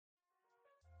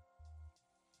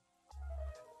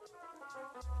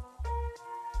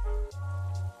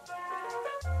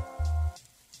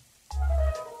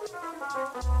Hey,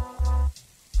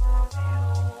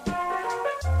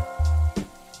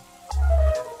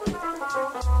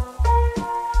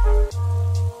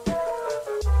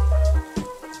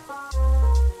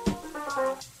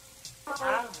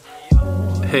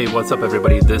 what's up,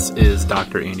 everybody? This is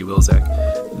Dr. Andy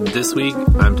Wilczek. This week,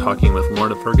 I'm talking with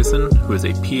Lorna Ferguson, who is a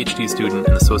PhD student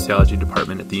in the Sociology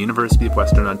Department at the University of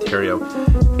Western Ontario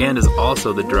and is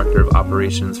also the Director of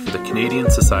Operations for the Canadian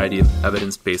Society of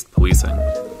Evidence-Based Policing.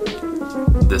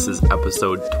 This is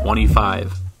episode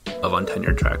 25 of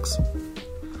Untenured Tracks.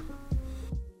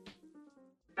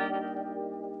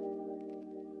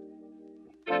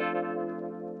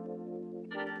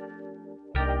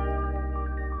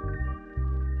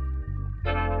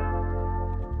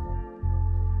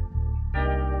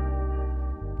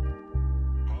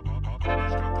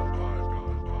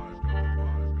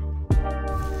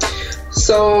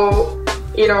 So,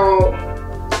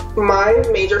 my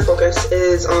major focus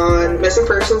is on missing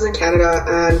persons in Canada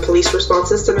and police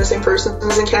responses to missing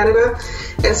persons in Canada.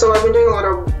 And so I've been doing a lot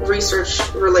of research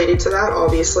related to that,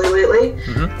 obviously, lately.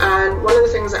 Mm-hmm. And one of the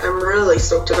things that I'm really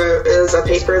stoked about is a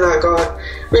paper that got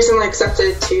recently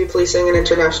accepted to Policing and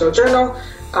International Journal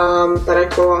that I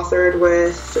co-authored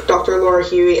with Dr. Laura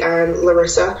Huey and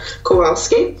Larissa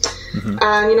Kowalski. Mm-hmm.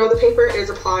 And, the paper is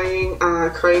applying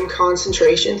crime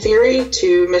concentration theory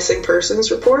to missing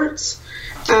persons reports.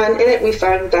 And in it, we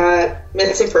found that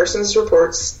missing persons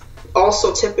reports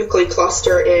also typically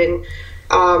cluster in,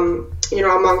 among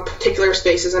particular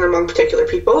spaces and among particular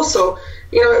people. So,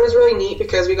 it was really neat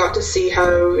because we got to see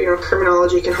how,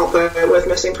 criminology can help out with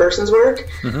missing persons work.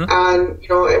 Mm-hmm. And,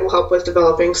 it will help with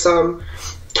developing some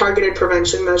targeted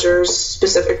prevention measures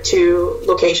specific to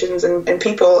locations and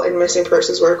people in missing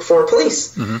persons work for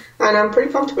police. Mm-hmm. And I'm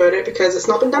pretty pumped about it because it's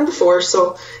not been done before.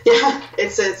 So yeah,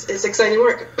 it's exciting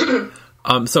work.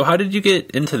 So how did you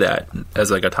get into that as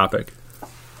like a topic?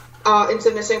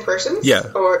 Into missing persons?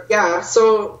 Yeah.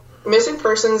 So missing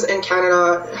persons in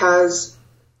Canada has,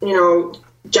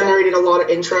 generated a lot of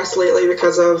interest lately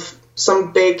because of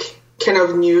some big kind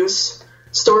of news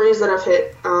stories that have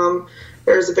hit.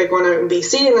 There's a big one out in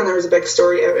BC, and then there was a big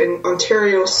story out in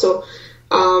Ontario. So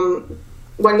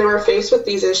when they were faced with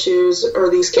these issues or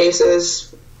these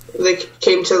cases, they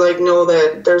came to know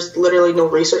that there's literally no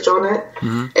research on it.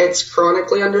 Mm-hmm. It's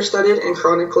chronically understudied and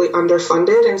chronically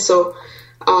underfunded. And so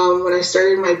when I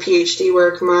started my PhD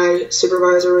work, my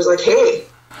supervisor was like, hey,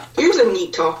 here's a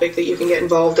neat topic that you can get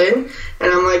involved in.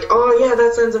 And I'm like, oh yeah,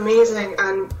 that sounds amazing.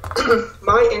 And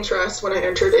my interest when I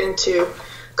entered into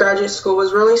graduate school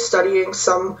was really studying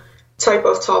some type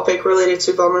of topic related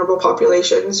to vulnerable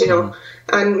populations, mm-hmm.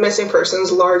 and missing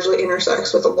persons largely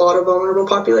intersects with a lot of vulnerable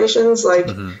populations, like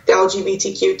mm-hmm. the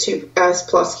LGBTQ2S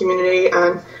plus community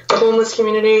and the homeless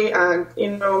community and,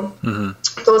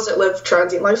 mm-hmm. those that live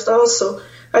transient lifestyles. So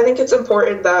I think it's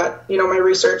important that, my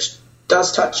research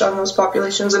does touch on those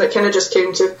populations, and it kind of just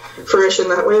came to fruition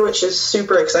that way, which is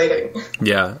super exciting.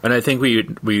 Yeah, and I think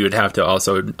we would have to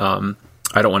also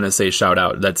I don't want to say shout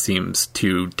out, that seems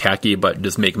too tacky, but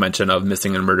just make mention of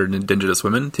missing and murdered Indigenous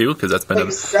women too, because that's been a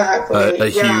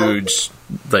huge,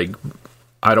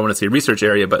 I don't want to say research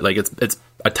area, but it's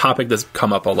a topic that's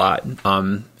come up a lot,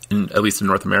 at least in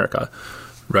North America,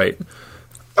 right?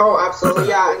 Oh, absolutely,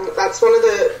 yeah, and that's one of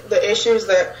the issues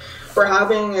that we're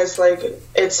having is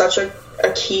it's such a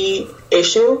key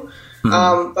issue,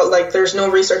 mm-hmm. But there's no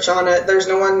research on it. There's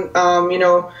no one,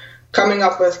 coming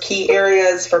up with key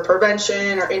areas for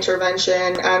prevention or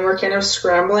intervention, and we're kind of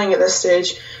scrambling at this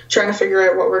stage, trying to figure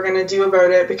out what we're going to do about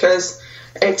it because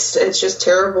it's just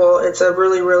terrible. It's a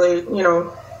really, really,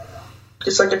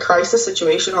 just like a crisis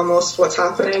situation almost, what's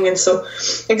happening. And so,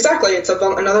 exactly, it's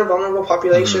another vulnerable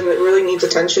population mm-hmm. that really needs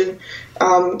attention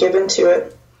given to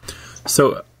it.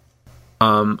 So,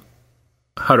 how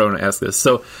do I want to ask this?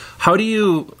 So, how do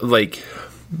you,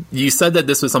 you said that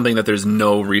this was something that there's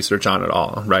no research on at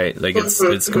all, right?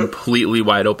 It's completely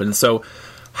wide open. So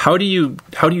how do you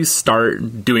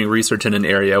start doing research in an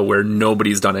area where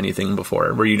nobody's done anything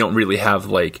before, where you don't really have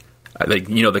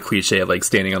the cliche of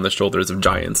standing on the shoulders of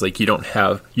giants?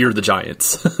 You're the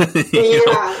giants.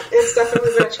 It's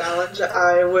definitely been a challenge.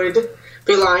 I would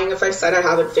be lying if I said I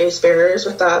haven't faced barriers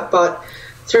with that, but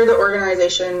through the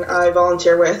organization I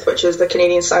volunteer with, which is the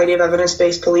Canadian Society of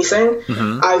Evidence-Based Policing,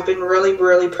 mm-hmm. I've been really,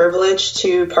 really privileged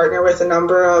to partner with a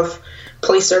number of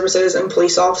police services and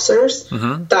police officers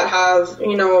mm-hmm. that have,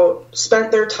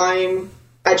 spent their time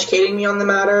educating me on the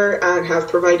matter and have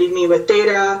provided me with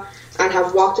data and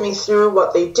have walked me through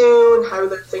what they do and how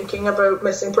they're thinking about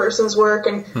missing persons work.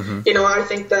 And, mm-hmm. I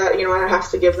think that, I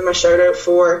have to give them a shout out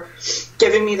for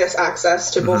giving me this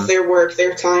access to mm-hmm. both their work,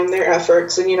 their time, their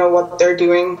efforts, and, what they're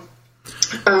doing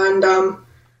And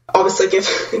obviously give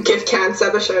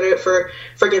CanSeb a shout out for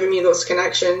giving me those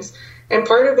connections. And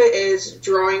part of it is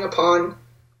drawing upon,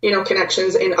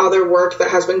 connections in other work that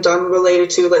has been done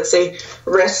related to, let's say,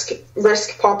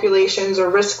 risk populations or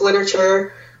risk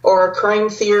literature or crime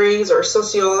theories or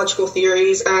sociological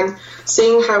theories, and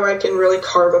seeing how I can really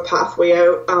carve a pathway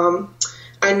out.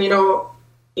 And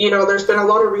there's been a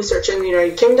lot of research in the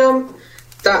United Kingdom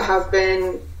that has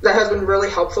been really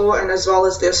helpful, and as well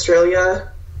as as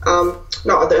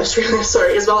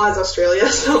well as Australia.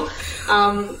 So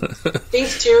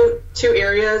these two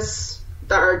areas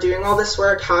that are doing all this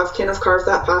work have kind of carved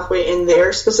that pathway in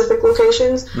their specific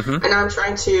locations, and I'm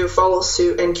trying to follow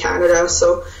suit in Canada.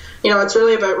 So, it's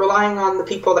really about relying on the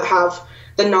people that have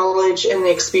the knowledge and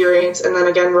the experience, and then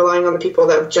again relying on the people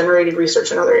that have generated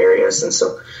research in other areas. And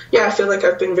so, I feel like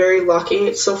I've been very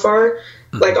lucky so far.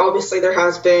 Like, obviously there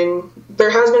has been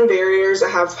barriers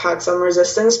that have had some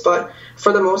resistance, but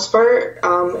for the most part,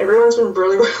 everyone's been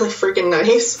really, really freaking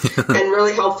nice and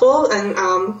really helpful. And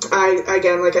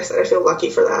like I said, I feel lucky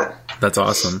for that. That's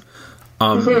awesome.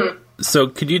 So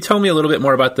could you tell me a little bit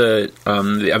more about the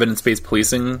evidence-based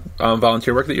policing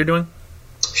volunteer work that you're doing?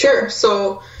 Sure.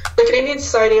 So the Canadian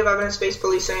Society of Evidence-Based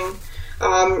Policing,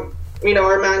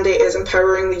 our mandate is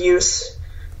empowering the use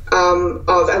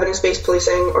of evidence-based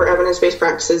policing or evidence-based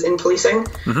practices in policing.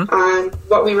 And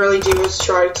what we really do is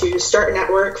try to start a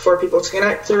network for people to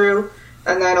connect through,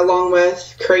 and then along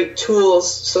with create tools,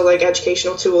 so like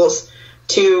educational tools,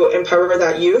 to empower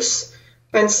that use.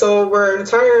 And so we're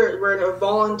a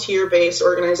volunteer-based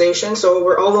organization, so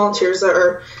we're all volunteers that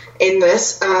are in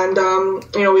this, and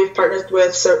we've partnered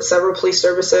with several police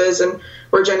services, and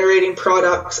we're generating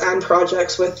products and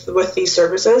projects with these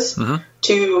services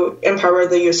to empower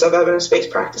the use of evidence-based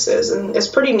practices. And it's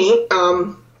pretty neat.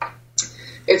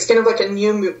 It's kind of like a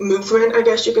new movement, I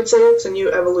guess you could say. It's a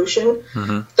new evolution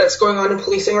that's going on in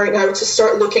policing right now, to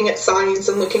start looking at science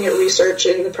and looking at research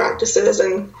in the practices.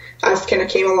 And I've kind of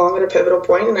came along at a pivotal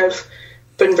point, and I've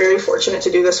been very fortunate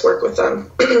to do this work with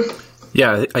them.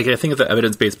 Yeah, I think the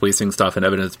evidence-based policing stuff and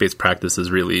evidence-based practice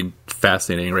is really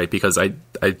fascinating, right? Because I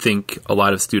think a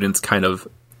lot of students kind of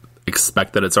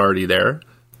expect that it's already there.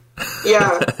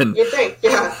 Yeah, you think,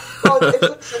 yeah. Well, it's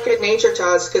like second nature to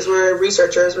us because we're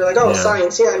researchers. We're like,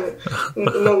 science,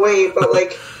 no way. But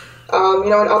like,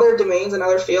 in other domains and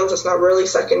other fields, it's not really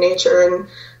second nature. And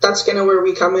that's kind of where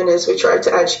we come in, is we try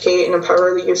to educate and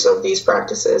empower the use of these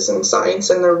practices and science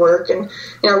in their work. And,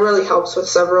 it really helps with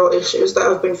several issues that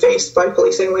have been faced by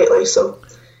policing lately. So,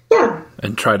 yeah.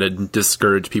 And try to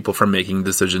discourage people from making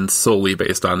decisions solely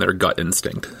based on their gut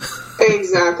instinct.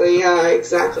 Exactly, yeah,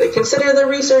 exactly. Consider the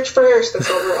research first. That's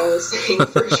what we're always saying,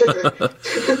 for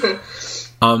sure.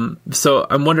 So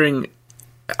I'm wondering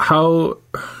how...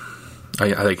 how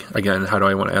do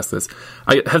I want to ask this?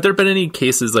 Have there been any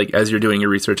cases, like, as you're doing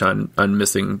your research on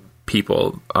missing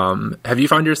people, have you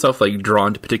found yourself, like,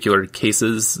 drawn to particular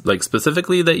cases, like,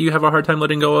 specifically that you have a hard time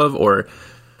letting go of, or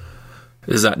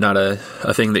is that not a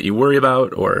thing that you worry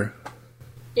about, or...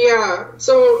 Yeah,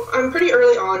 so I'm pretty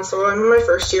early on, so I'm in my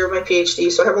first year of my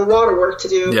PhD, so I have a lot of work to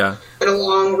do and a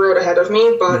long road ahead of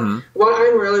me, but what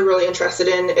I'm really, really interested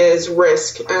in is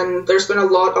risk, and there's been a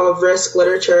lot of risk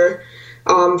literature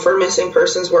for missing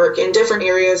persons work in different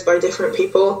areas by different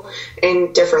people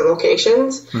in different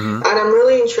locations. And I'm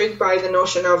really intrigued by the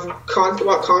notion of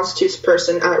what constitutes a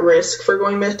person at risk for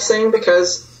going missing,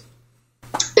 because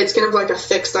it's kind of like a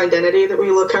fixed identity that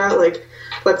we look at. Like,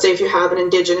 let's say if you have an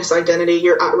Indigenous identity,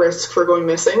 you're at risk for going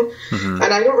missing. And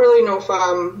I don't really know if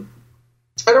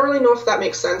that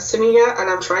makes sense to me yet, and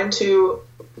I'm trying to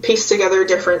piece together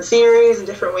different theories and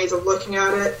different ways of looking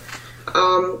at it,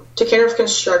 to kind of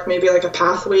construct maybe like a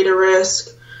pathway to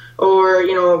risk, or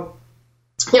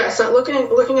so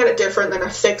looking at it different than a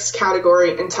fixed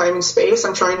category in time and space.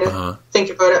 I'm trying to think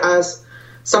about it as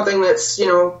something that's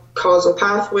causal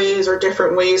pathways or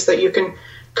different ways that you can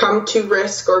come to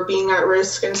risk or being at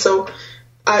risk. And so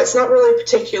it's not really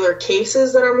particular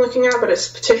cases that I'm looking at, but it's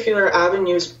particular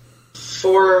avenues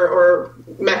for or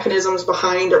mechanisms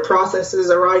behind or processes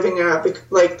arriving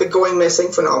at, like, the going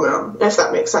missing phenomenon, if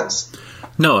that makes sense.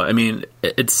 No, I mean,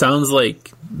 it sounds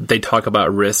like they talk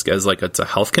about risk as like it's a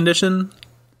health condition.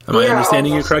 Am I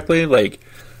understanding you correctly? Like,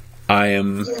 I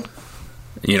am,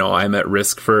 I'm at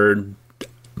risk for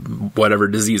whatever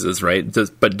diseases, right?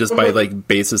 But just by like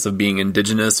basis of being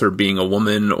Indigenous or being a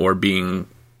woman or being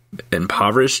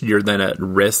impoverished, you're then at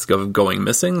risk of going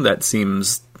missing. That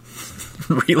seems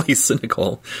really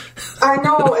cynical. I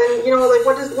know, and like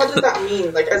what does that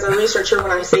mean? Like, as a researcher,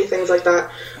 when I say things like that,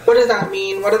 what does that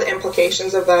mean? What are the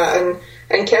implications of that?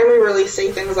 And can we really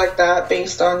say things like that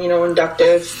based on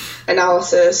inductive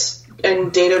analysis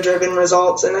and data-driven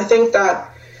results? And I think that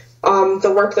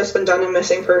the work that's been done in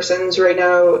missing persons right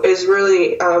now is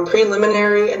really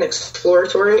preliminary and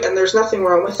exploratory, and there's nothing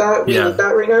wrong with that. We need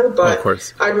that right now, but of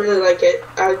course. I'd really like it.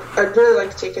 I'd really like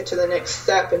to take it to the next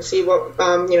step and see what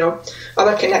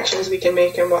other connections we can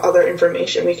make and what other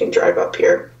information we can drive up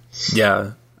here.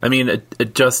 Yeah, I mean,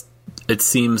 it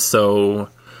seems so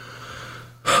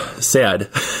sad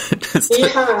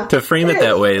to frame it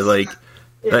that way. Like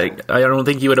I don't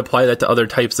think you would apply that to other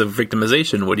types of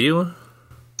victimization, would you?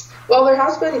 Well, there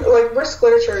has been, risk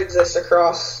literature exists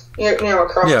across,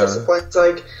 disciplines.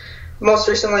 Like, most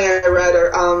recently I read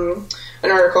an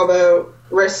article about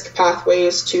risk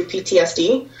pathways to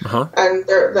PTSD, and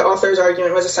the author's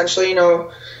argument was essentially,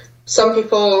 some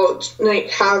people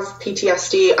have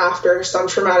PTSD after some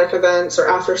traumatic events or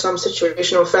after some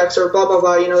situational effects or blah, blah,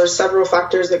 blah. There's several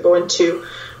factors that go into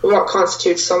what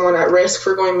constitutes someone at risk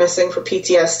for going missing for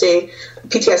PTSD.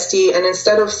 And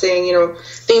instead of saying,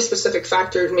 these specific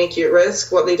factors make you at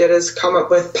risk, what they did is come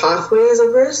up with pathways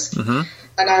of risk.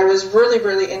 And I was really,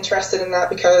 really interested in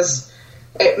that because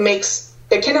it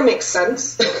kind of makes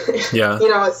sense. Yeah.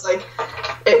 It's like,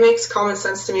 it makes common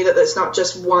sense to me that it's not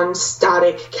just one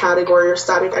static category or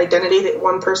static identity that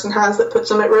one person has that puts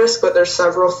them at risk, but there's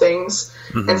several things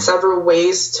and several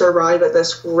ways to arrive at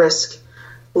this risk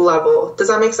level. Does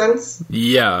that make sense?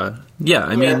 Yeah.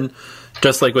 I mean,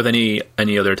 just like with any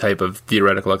other type of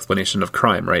theoretical explanation of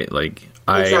crime, right? Like,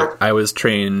 Exactly. I was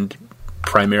trained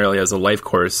primarily as a life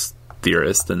course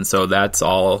theorist, and so that's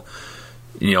all...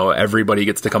 everybody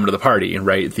gets to come to the party,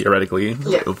 right? Theoretically,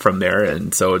 from there.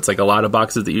 And so it's like a lot of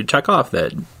boxes that you check off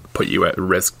that put you at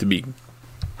risk to be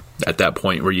at that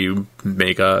point where you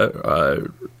make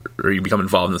or you become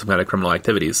involved in some kind of criminal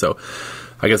activity. So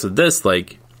I guess with this,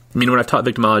 when I've taught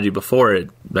victimology before,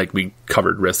 we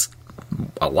covered risk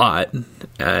a lot,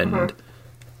 and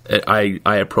I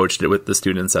approached it with the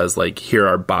students as here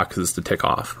are boxes to tick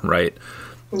off, right?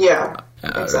 Yeah,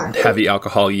 exactly. Heavy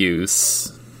alcohol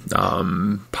use,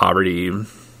 poverty,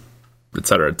 et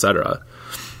cetera, et cetera.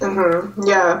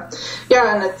 Yeah,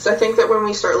 and I think that when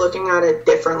we start looking at it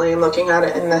differently and looking at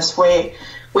it in this way,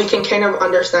 we can kind of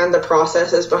understand the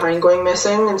processes behind going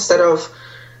missing instead of,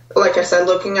 like I said,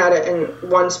 looking at it in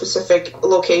one specific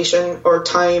location or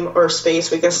time or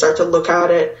space. We can start to look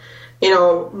at it,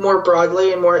 more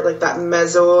broadly and more at that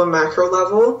meso and macro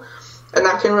level, and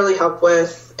that can really help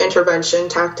with intervention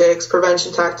tactics,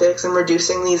 prevention tactics, and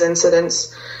reducing these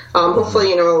incidents.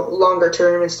 Hopefully, longer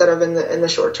term instead of in the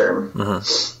short term.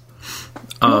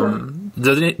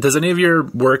 Does any of your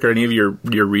work or any of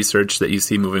your research that you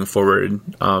see moving forward,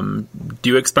 do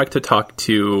you expect to talk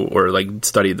to or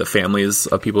study the families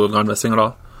of people who have gone missing at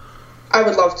all? I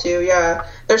would love to, yeah.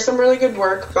 There's some really good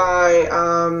work by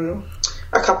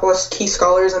a couple of key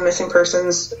scholars on missing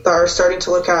persons that are starting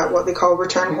to look at what they call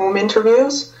return home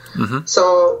interviews.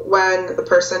 So when the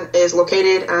person is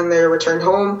located and they're returned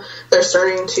home, they're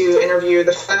starting to interview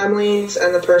the families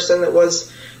and the person that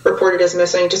was reported as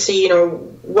missing to see,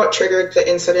 what triggered the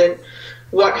incident,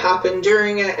 what happened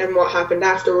during it, and what happened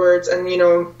afterwards, and,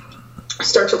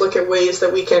 start to look at ways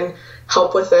that we can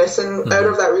help with this. And out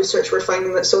of that research, we're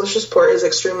finding that social support is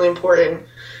extremely important.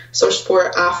 Social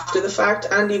support after the fact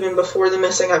and even before the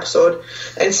missing episode.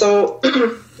 And so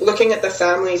looking at the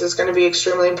families is going to be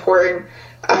extremely important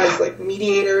as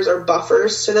mediators or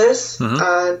buffers to this.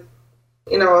 And,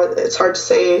 it's hard to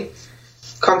say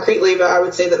concretely, but I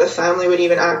would say that the family would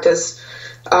even act as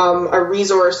a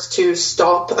resource to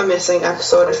stop a missing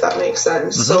episode, if that makes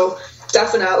sense. So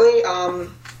definitely,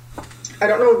 I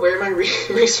don't know where my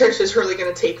research is really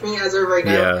going to take me as of right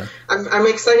now. I'm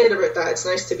excited about that. It's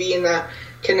nice to be in that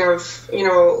kind of,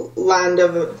 land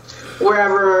of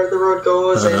wherever the road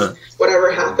goes and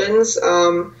whatever happens.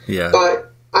 But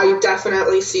I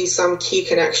definitely see some key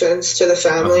connections to the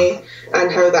family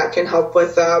and how that can help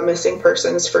with missing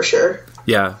persons for sure.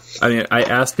 Yeah. I mean, I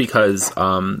asked because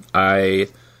I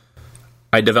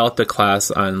developed a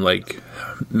class on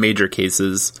major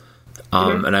cases,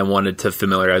 and I wanted to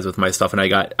familiarize with my stuff, and I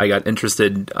got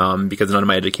interested because none of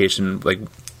my education,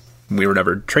 we were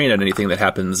never trained on anything that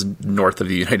happens north of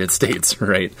the United States,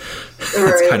 right?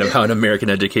 That's kind of how an American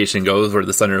education goes. We're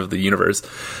the center of the universe.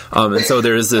 And so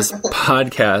there's this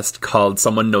podcast called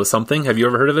Someone Knows Something. Have you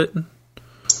ever heard of it?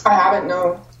 I haven't,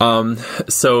 no.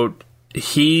 So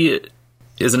he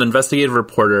is an investigative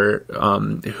reporter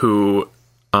who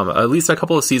at least a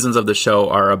couple of seasons of the show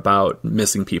are about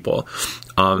missing people.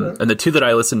 And the two that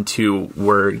I listened to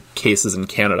were cases in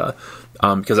Canada,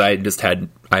 because I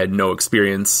had no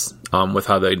experience with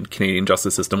how the Canadian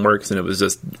justice system works, and it was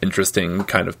just interesting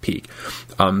kind of peek.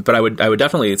 But I would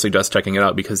definitely suggest checking it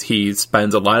out, because he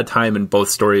spends a lot of time in both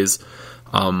stories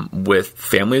with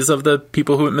families of the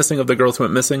people who went missing, of the girls who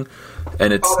went missing,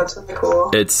 and that's really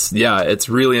cool. It's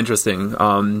really interesting.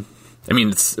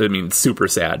 It's super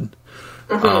sad,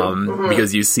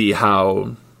 because you see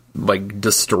how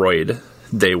destroyed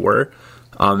they were.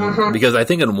 Because I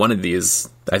think in one of these,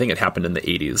 I think it happened in the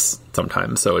 80s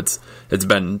sometime, so it's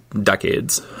been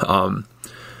decades.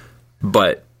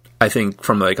 But I think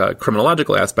from a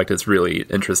criminological aspect, it's really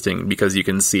interesting, because you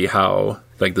can see how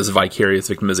this vicarious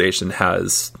victimization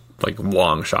has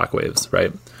long shockwaves,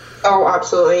 right? Oh,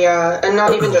 absolutely, yeah. And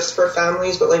not even just for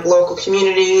families, but local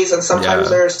communities, and sometimes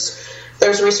there's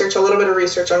research, a little bit of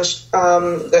research on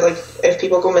that, if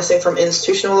people go missing from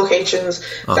institutional locations,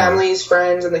 families,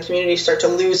 friends, and the community start to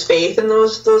lose faith in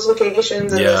those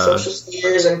locations, and the social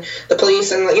spheres and the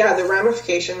police, and the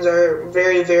ramifications are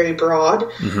very, very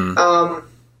broad, and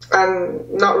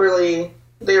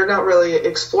they're not really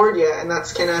explored yet, and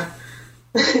that's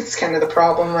it's kind of the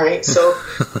problem, right? So,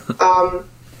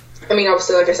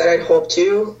 obviously, like I said, I'd hope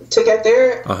to get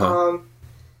there.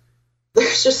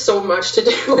 There's just so much to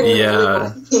do.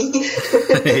 Yeah.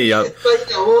 Yep. But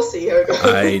we'll see how it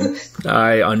goes.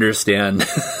 I understand.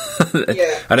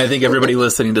 Yeah. And I think everybody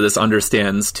listening to this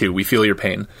understands too. We feel your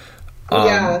pain.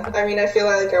 I feel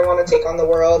like I want to take on the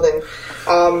world, and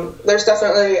there's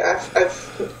definitely,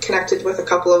 I've connected with a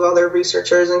couple of other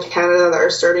researchers in Canada that are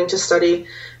starting to study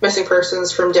missing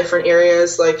persons from different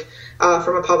areas,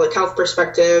 from a public health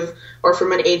perspective or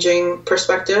from an aging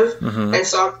perspective. And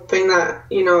so I'm hoping that,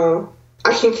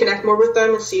 I can connect more with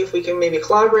them and see if we can maybe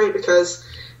collaborate, because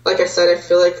like I said, I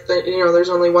feel like there's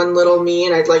only one little me,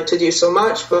 and I'd like to do so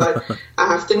much, but I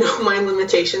have to know my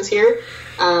limitations here.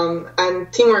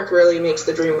 And teamwork really makes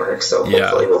the dream work. So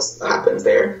hopefully we'll see what happens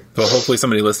there. Well, hopefully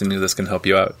somebody listening to this can help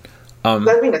you out.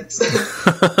 That'd be nice.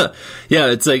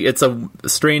 Yeah, it's a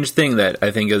strange thing that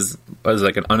I think is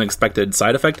an unexpected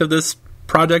side effect of this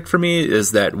project for me,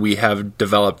 is that we have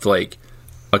developed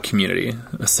a community.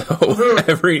 So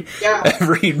every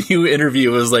new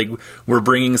interview is we're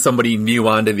bringing somebody new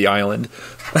onto the island.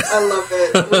 I love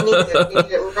it. We need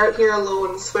it. We're out here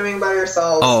alone, swimming by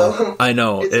ourselves. Oh, so I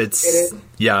know. This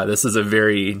is a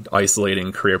very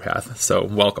isolating career path. So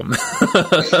welcome.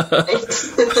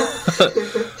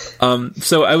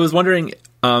 So I was wondering,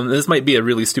 this might be a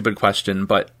really stupid question,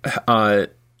 but are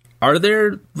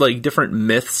there different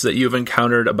myths that you've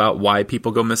encountered about why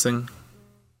people go missing?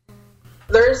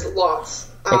 There's lots.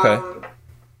 Okay.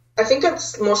 I think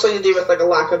it's mostly to do with a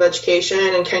lack of education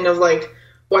and kind of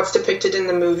what's depicted in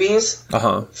the movies.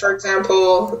 For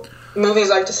example, movies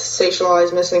like to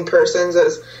sensationalize missing persons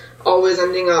as always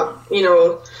ending up,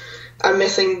 a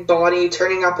missing body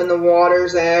turning up in the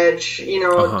water's edge,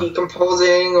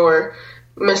 decomposing, or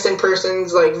missing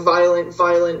persons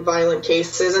violent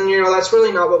cases. And, that's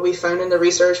really not what we found in the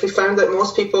research. We found that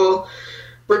most people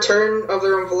return of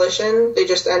their own volition. They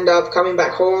just end up coming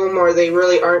back home, or they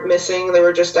really aren't missing. They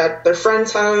were just at their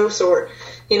friend's house, or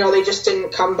they just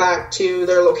didn't come back to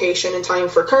their location in time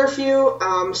for curfew.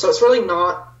 So it's really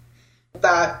not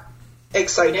that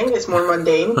exciting. It's more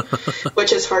mundane,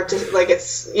 which is hard to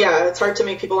it's hard to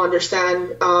make people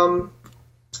understand.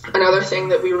 Another thing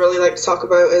that we really like to talk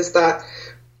about is that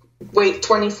wait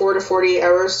 24 to 48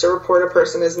 hours to report a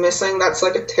person is missing. That's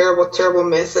a terrible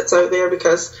myth that's out there,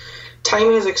 because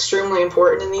time is extremely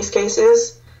important in these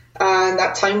cases, and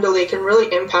that time delay can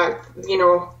really impact,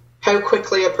 how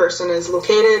quickly a person is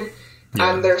located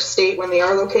and their state when they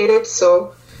are located.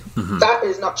 So that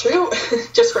is not true.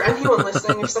 Just for anyone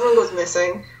listening, if someone goes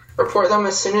missing, report them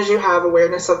as soon as you have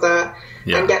awareness of that,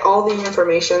 and get all the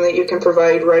information that you can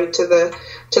provide right to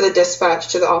the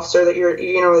dispatch, to the officer that you're,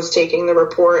 is taking the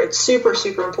report. It's super,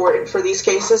 super important for these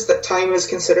cases that time is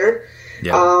considered.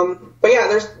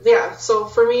 So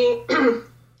for me,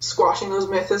 squashing those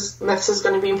myths is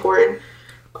going to be important.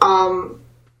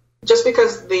 Just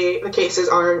because the cases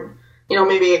aren't,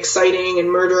 maybe exciting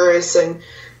and murderous and,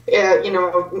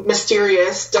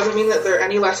 mysterious, doesn't mean that they're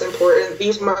any less important.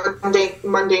 These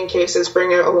mundane cases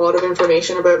bring out a lot of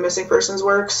information about missing persons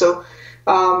work. So,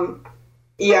 I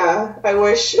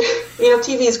wish,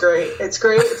 TV is great. It's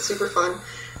great. It's super fun.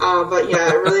 But it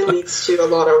really leads to a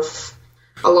lot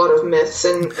of myths,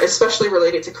 and especially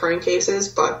related to crime cases,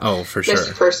 but for sure,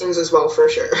 missing persons as well, for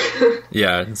sure.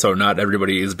 Yeah, so not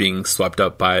everybody is being swept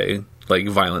up by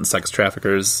violent sex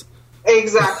traffickers.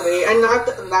 Exactly, and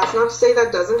that's not to say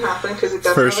that doesn't happen, because it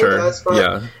definitely does,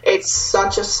 but it's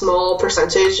such a small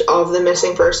percentage of the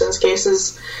missing persons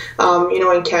cases,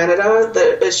 in Canada,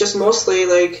 that it's just mostly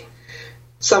like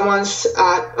someone's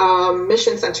at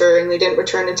Mission Center and they didn't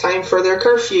return in time for their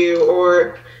curfew,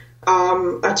 or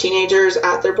a teenager's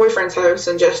at their boyfriend's house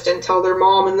and just didn't tell their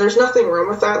mom, and there's nothing wrong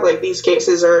with that. Like, these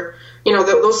cases are,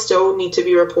 those still need to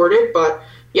be reported, but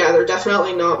yeah, they're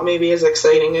definitely not maybe as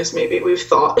exciting as maybe we've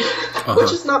thought,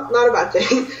 which is not a bad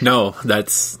thing. No,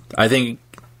 I think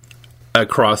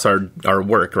across our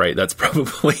work, right, that's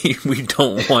probably, we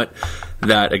don't want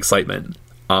that excitement.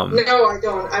 No, I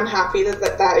don't. I'm happy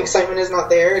that excitement is not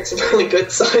there. It's a really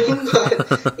good sign,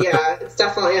 but yeah, it's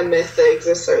definitely a myth that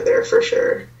exists out there for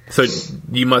sure. So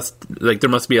there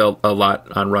must be a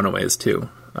lot on runaways too,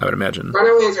 I would imagine.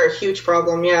 Runaways are a huge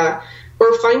problem, yeah.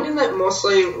 We're finding that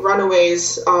mostly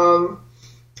runaways,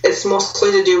 it's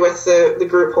mostly to do with the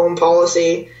group home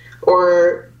policy,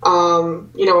 or,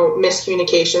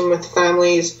 miscommunication with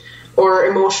families, or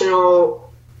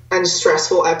emotional and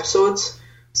stressful episodes.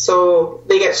 So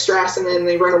they get stressed and then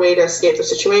they run away to escape the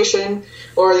situation,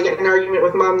 or they get in an argument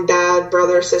with mom, dad,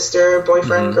 brother, sister,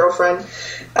 boyfriend, girlfriend,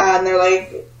 and they're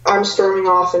like, I'm storming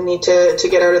off and need to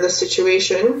get out of this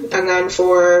situation. And then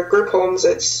for group homes,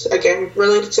 it's, again,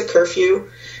 related to curfew,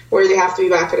 where they have to be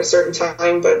back at a certain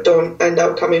time but don't end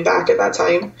up coming back at that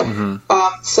time.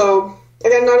 So,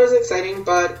 again, not as exciting,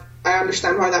 but I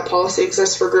understand why that policy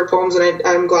exists for group homes, and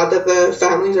I'm glad that the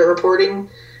families are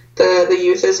reporting the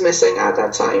youth is missing at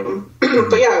that time.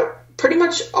 But yeah, pretty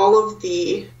much all of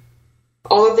the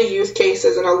youth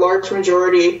cases and a large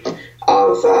majority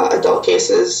of adult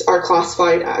cases are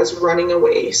classified as running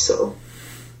away, so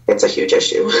it's a huge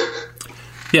issue.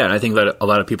 Yeah, and I think that a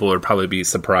lot of people would probably be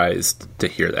surprised to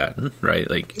hear that, right?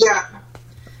 Like,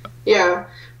 yeah,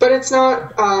 but it's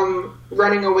not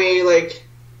running away, like,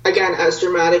 again, as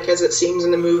dramatic as it seems in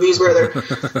the movies, where they're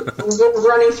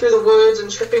running through the woods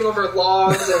and tripping over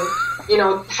logs and,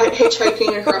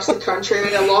 hitchhiking across the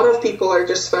country. A lot of people are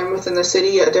just found within the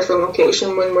city at a different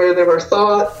location where they were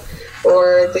thought,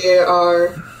 or they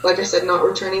are, like I said, not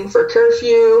returning for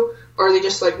curfew, or they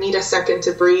just, need a second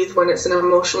to breathe when it's an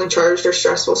emotionally charged or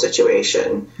stressful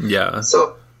situation. Yeah.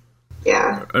 So,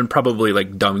 yeah. And probably,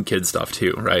 dumb kid stuff,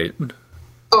 too, right?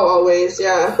 Oh, always,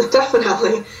 yeah,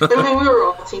 definitely. I mean, we were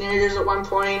all teenagers at one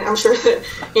point. I'm sure that,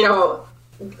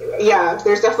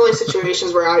 there's definitely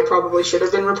situations where I probably should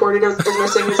have been reported as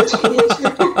missing as a teenager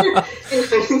in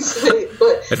hindsight.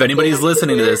 But if anybody's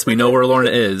listening to this, we know where Lorna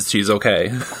is. She's okay.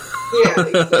 Yeah,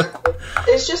 exactly.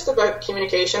 It's just about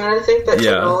communication, and I think that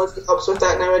technology helps with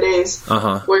that nowadays,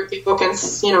 where people can,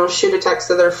 shoot a text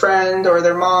to their friend or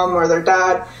their mom or their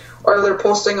dad, or they're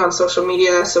posting on social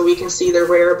media so we can see their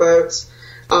whereabouts.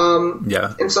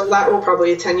 And so that will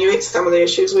probably attenuate some of the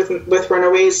issues with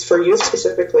runaways for youth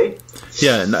specifically.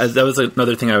 Yeah, and that was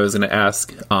another thing I was going to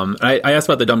ask. I asked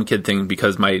about the dumb kid thing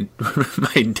because my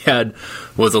dad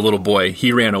was a little boy.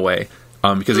 He ran away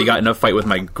because he got in a fight with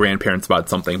my grandparents about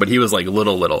something, but he was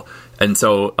little. And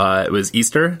so it was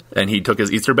Easter, and he took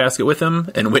his Easter basket with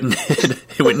him and went and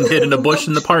hid in a bush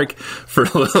in the park for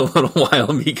a little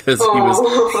while because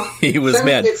he was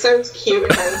mad. It sounds cute in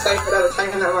hindsight, but at the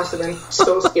time that must have been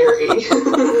so scary.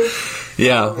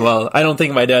 Yeah, well, I don't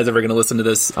think my dad's ever going to listen to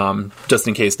this. Just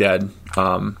in case, Dad,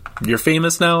 you're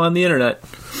famous now on the internet.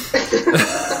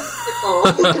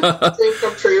 Dreams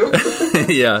come true.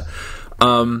 Yeah.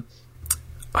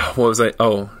 What was I?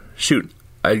 Oh, shoot.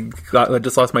 I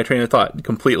just lost my train of thought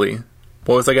completely.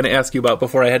 What was I going to ask you about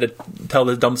before I had to tell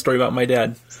this dumb story about my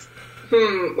dad?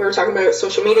 We were talking about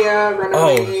social media,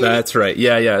 runaways. Oh, that's right.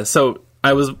 Yeah. So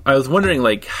I was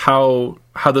wondering how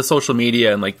the social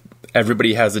media and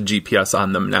everybody has a GPS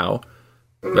on them now.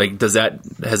 Has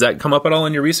that come up at all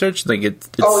in your research? It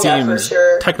seems for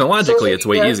sure. Technologically it's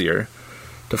way easier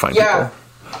to find people.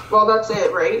 Well, that's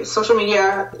it, right? Social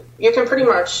media, you can pretty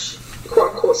much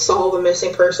quote-unquote solve a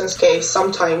missing persons case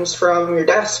sometimes from your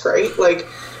desk, right?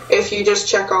 If you just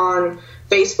check on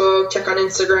Facebook, check on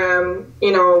Instagram,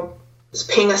 just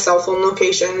ping a cell phone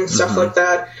location and stuff like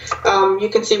that, you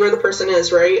can see where the person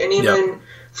is, right? And even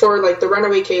for the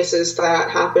runaway cases that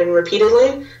happen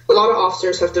repeatedly, a lot of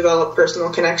officers have developed personal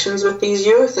connections with these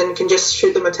youth and can just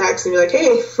shoot them a text and be like,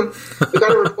 hey, we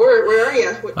got a report, where are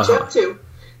you? What you up to?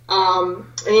 And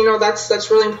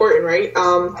that's really important, right?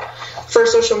 For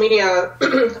social media,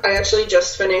 I actually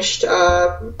just finished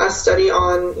a study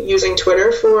on using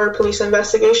Twitter for police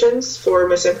investigations for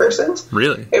missing persons.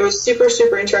 Really? It was super,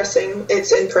 super interesting.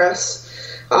 It's in press.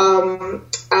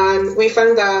 And we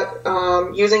found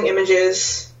that using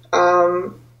images,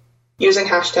 using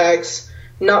hashtags,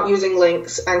 not using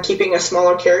links, and keeping a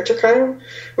smaller character count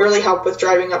really help with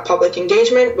driving up public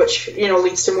engagement, which,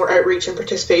 leads to more outreach and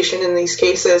participation in these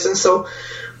cases. And so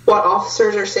what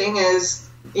officers are saying is,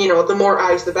 the more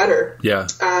eyes, the better. Yeah.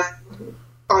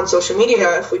 On social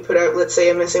media, if we put out, let's say,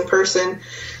 a missing person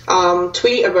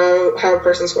tweet about how a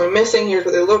person's going missing, here's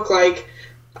what they look like,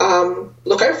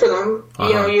 look out for them.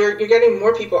 You're getting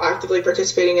more people actively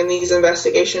participating in these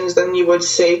investigations than you would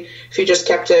say if you just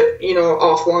kept it,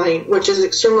 offline, which is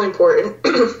extremely important.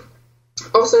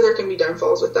 Also, there can be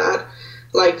downfalls with that,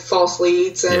 like false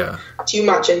leads and too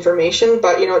much information,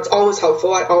 but it's always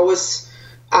helpful. I always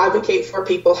advocate for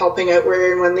people helping out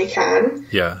where and when they can.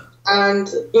 Yeah. And,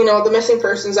 the Missing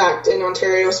Persons Act in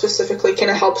Ontario specifically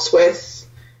kind of helps with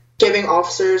giving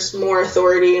officers more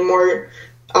authority and more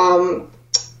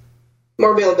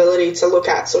availability to look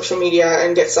at social media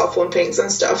and get cell phone pings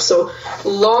and stuff. So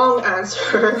long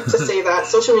answer to say that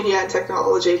social media and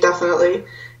technology, definitely,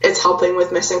 it's helping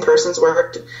with missing persons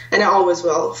work, and it always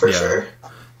will, for sure.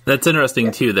 That's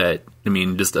interesting, too, that,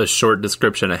 just a short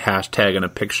description, a hashtag and a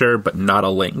picture, but not a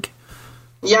link.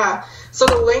 Yeah. So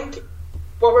the link,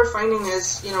 what we're finding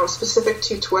is, specific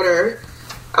to Twitter,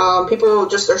 people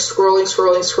just are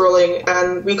scrolling,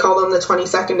 and we call them the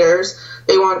 20-seconders.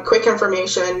 They want quick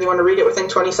information. They want to read it within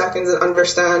 20 seconds and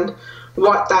understand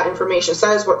what that information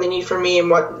says, what they need from me, and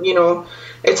what,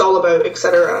 it's all about,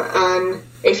 etc. And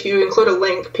if you include a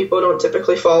link, people don't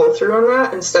typically follow through on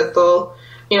that. Instead, they'll,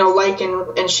 like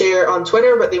and share on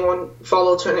Twitter, but they won't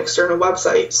follow to an external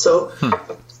website. So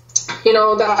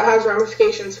that has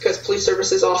ramifications because police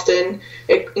services often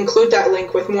include that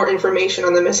link with more information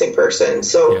on the missing person.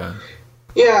 So,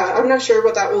 I'm not sure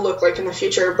what that will look like in the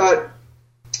future, but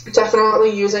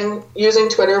definitely using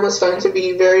Twitter was found to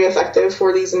be very effective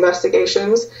for these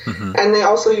investigations. Mm-hmm. And they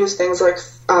also use things like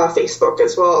Facebook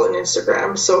as well and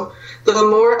Instagram. So the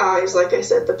more eyes, like I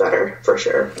said, the better, for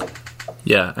sure.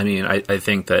 Yeah, I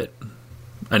think that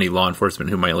any law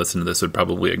enforcement who might listen to this would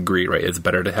probably agree, right? It's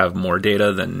better to have more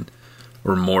data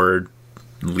or more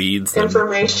leads than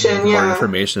more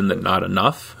information than not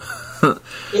enough.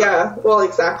 Yeah, well,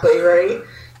 exactly, right?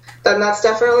 Then that's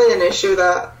definitely an issue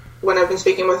that when I've been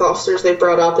speaking with officers, they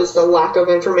brought up is the lack of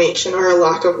information or a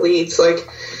lack of leads. Like,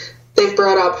 they've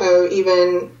brought up how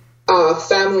even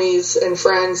families and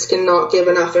friends cannot give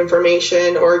enough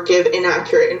information or give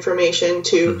inaccurate information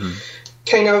to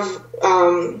kind of,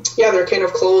 they're kind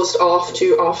of closed off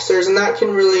to officers. And that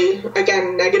can really,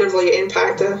 again, negatively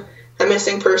impact a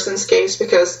missing persons case,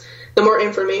 because the more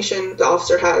information the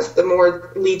officer has, the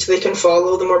more leads they can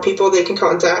follow, the more people they can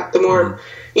contact, the more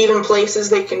even places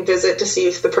they can visit to see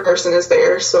if the person is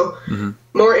there. So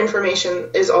more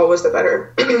information is always the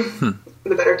better,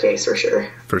 the better case, for sure.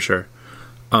 For sure.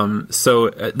 So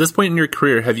at this point in your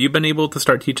career, have you been able to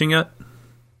start teaching yet?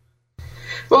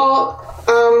 Well,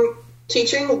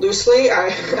 teaching loosely,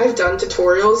 I've done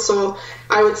tutorials, so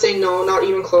I would say no, not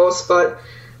even close, but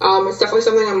it's definitely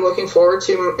something I'm looking forward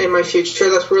to in my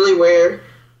future. That's really where,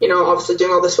 obviously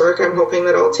doing all this work, I'm hoping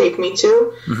that it'll take me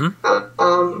to. But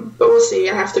we'll see.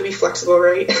 I have to be flexible,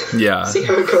 right? Yeah. See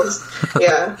how it goes.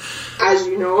 Yeah. As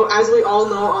we all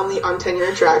know on the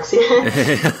untenured tracks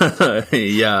here.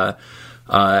 Yeah.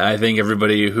 I think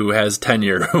everybody who has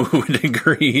tenure would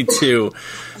agree too.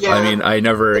 Yeah. I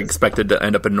never expected to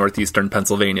end up in northeastern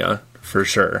Pennsylvania, for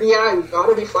sure. Yeah, you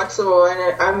gotta be flexible,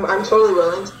 and I'm totally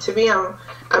willing to be.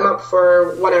 I'm up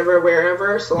for whatever,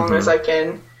 wherever, so long as I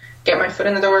can get my foot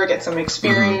in the door, get some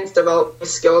experience, develop my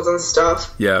skills and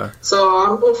stuff. Yeah. So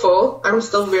I'm hopeful. I'm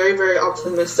still very, very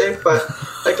optimistic, but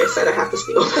like I said, I have to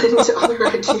stay open to other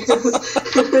ideas.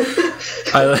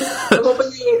 I'm hoping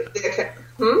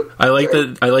I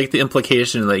like the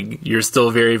implication, like, you're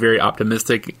still very, very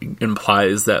optimistic,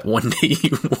 implies that one day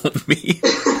you won't be.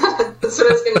 That's what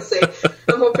I was going to say.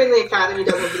 I'm hoping the academy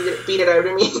doesn't beat it out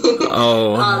of me.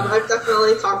 Oh. I've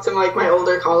definitely talked to my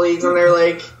older colleagues, and they're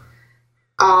like,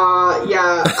 I'm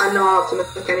not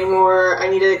optimistic anymore. I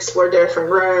need to explore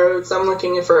different routes. I'm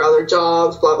looking for other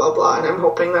jobs, blah, blah, blah. And I'm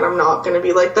hoping that I'm not going to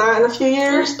be like that in a few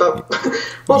years, but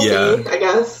we'll see, I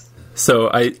guess.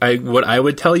 So what I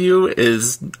would tell you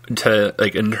is to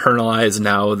internalize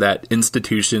now that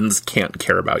institutions can't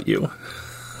care about you.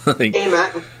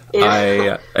 Amen.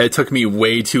 Yeah. It took me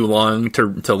way too long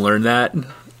to learn that.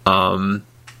 And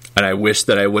I wish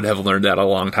that I would have learned that a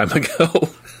long time ago.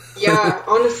 Yeah,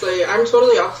 honestly, I'm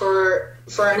totally up for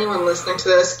anyone listening to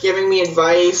this, giving me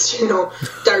advice,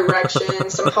 direction,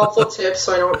 some helpful tips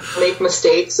so I don't make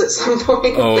mistakes at some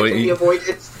point that can be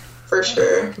avoided, for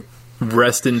sure.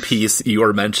 Rest in peace,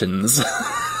 your mentions.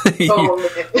 Oh,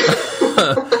 man.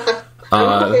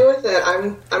 I'm okay with it.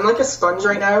 I'm like a sponge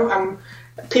right now.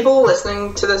 people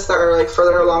listening to this that are like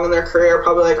further along in their career are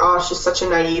probably like, oh, she's such a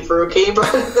naive rookie.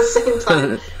 But at the same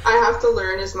time, I have to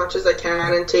learn as much as I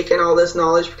can and take in all this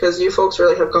knowledge, because you folks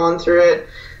really have gone through it,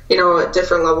 you know, at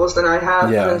different levels than I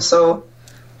have. Yeah. And so,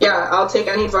 yeah, I'll take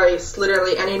any advice,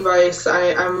 literally any advice.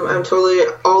 I'm totally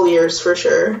all ears for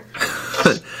sure.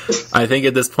 I think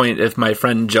at this point, if my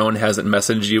friend Joan hasn't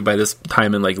messaged you by this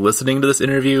time and like listening to this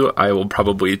interview, I will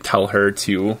probably tell her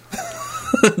to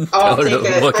I'll take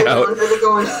it. look I out. know where they're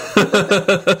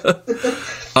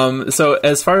going. So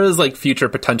as far as like future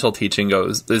potential teaching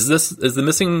goes, is the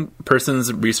missing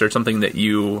persons research something that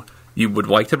you would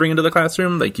like to bring into the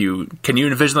classroom? Like, can you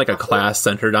envision like a class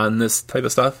centered on this type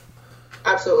of stuff?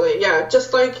 Absolutely, yeah.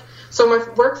 Just like, so my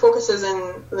work focuses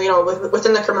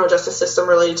within the criminal justice system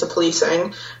related to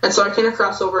policing, and so I kind of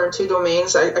cross over in two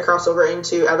domains. I cross over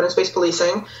into evidence-based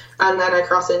policing, and then I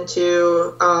cross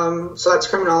into, so that's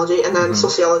criminology, and then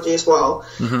sociology as well.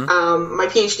 My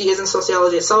PhD is in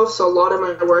sociology itself, so a lot of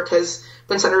my work has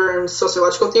been centered around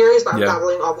sociological theories, but I'm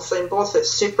dabbling obviously in both. It's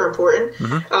super important.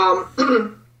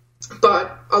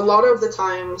 But a lot of the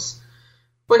times,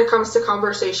 when it comes to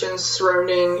conversations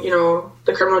surrounding, you know,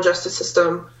 the criminal justice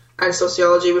system and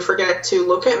sociology, we forget to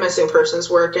look at missing persons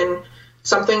work. And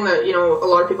something that, you know, a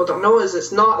lot of people don't know is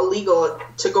it's not illegal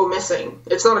to go missing.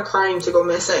 It's not a crime to go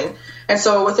missing. And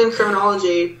so within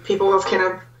criminology, people have kind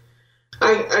of,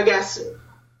 I guess,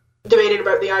 debated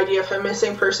about the idea of how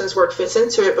missing persons work fits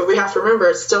into it, but we have to remember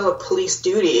it's still a police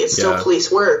duty. It's still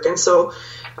police work. And so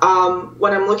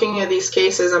when I'm looking at these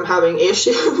cases, I'm having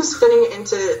issues fitting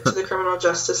into the criminal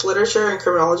justice literature and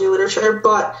criminology literature,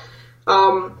 but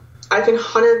I can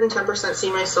 110%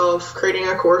 see myself creating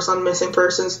a course on missing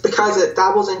persons because it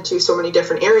dabbles into so many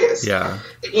different areas. Yeah.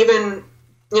 It even,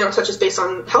 you know, touches based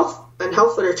on health and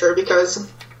health literature,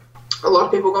 because a lot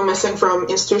of people go missing from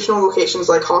institutional locations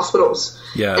like hospitals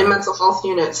and mental health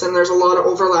units, and there's a lot of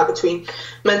overlap between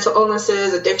mental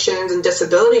illnesses, addictions, and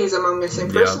disabilities among missing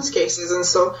persons cases. And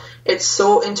so it's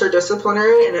so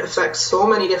interdisciplinary and it affects so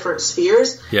many different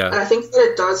spheres. And I think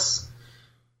that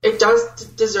it does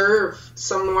deserve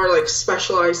some more like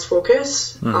specialized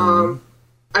focus.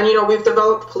 And, you know, we've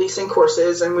developed policing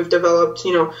courses, and we've developed,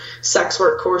 you know, sex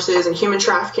work courses and human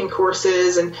trafficking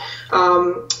courses and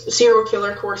serial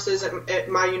killer courses at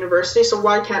my university. So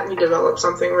why can't we develop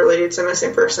something related to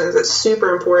missing persons? It's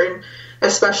super important,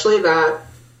 especially that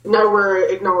now we're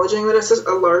acknowledging that it's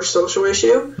a large social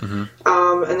issue.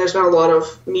 And there's been a lot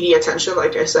of media attention,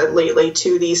 like I said, lately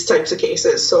to these types of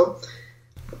cases. So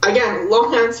again,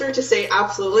 long answer to say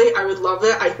absolutely, I would love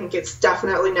it. I think it's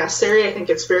definitely necessary. I think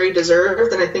it's very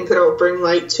deserved, and I think that it will bring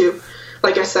light to,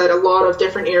 like I said, a lot of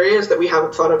different areas that we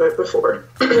haven't thought about before.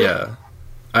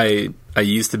 I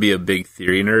used to be a big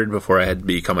theory nerd before I had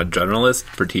become a generalist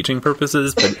for teaching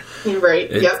purposes, but You're right.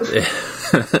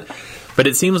 But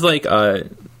it seems like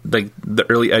the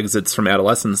early exits from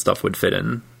adolescent stuff would fit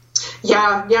in.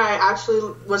 Yeah, I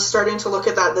actually was starting to look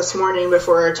at that this morning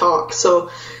before our talk.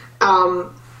 So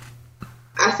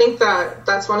I think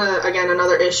that's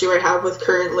another issue I have with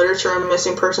current literature on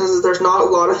missing persons is there's not a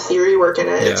lot of theory work in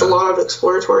it. It's a lot of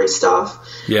exploratory stuff.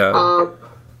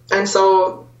 And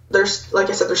so there's, like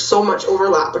I said, there's so much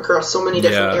overlap across so many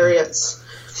different areas.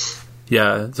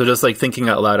 So just like thinking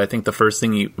out loud, I think the first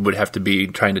thing you would have to be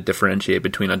trying to differentiate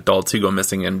between adults who go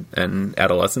missing and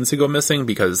adolescents who go missing,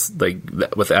 because like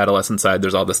with the adolescent side,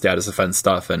 there's all the status offense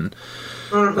stuff and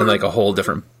like a whole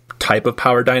different type of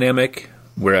power dynamic.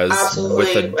 Whereas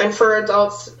and for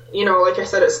adults, you know, like I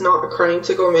said, it's not a crime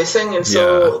to go missing, and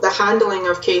so the handling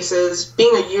of cases,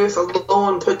 being a youth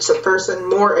alone puts a person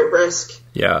more at risk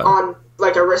on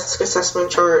like a risk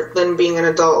assessment chart than being an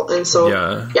adult. And so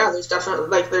there's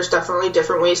definitely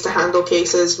different ways to handle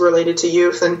cases related to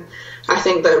youth, and I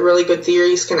think that really good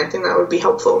theories connecting that would be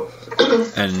helpful.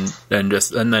 and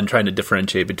then trying to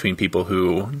differentiate between people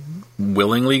who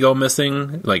willingly go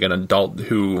missing, like an adult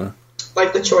who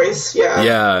like the choice,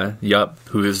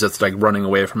 who is just like running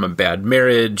away from a bad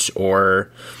marriage,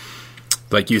 or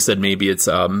like you said, maybe it's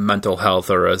a mental health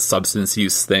or a substance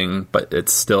use thing, but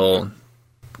it's still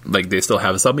like they still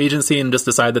have some agency and just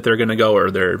decide that they're going to go,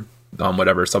 or their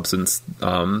whatever substance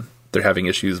they're having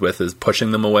issues with is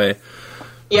pushing them away.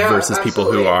 Versus people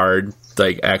who are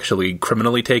like actually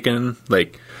criminally taken,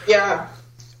 like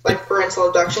parental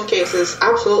abduction cases,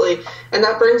 absolutely. And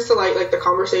that brings to light like the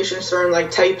conversations around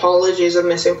like typologies of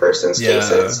missing persons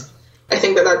cases. I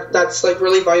think that's like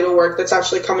really vital work that's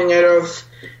actually coming out of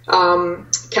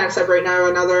CanSeb right now.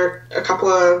 A couple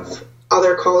of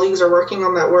other colleagues are working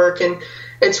on that work, and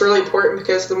it's really important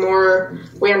because the more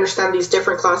we understand these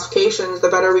different classifications, the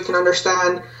better we can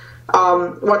understand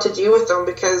what to do with them,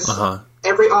 because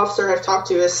every officer I've talked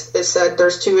to is said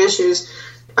there's two issues.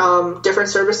 Different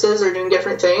services are doing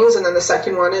different things, and then the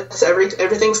second one is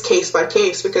everything's case by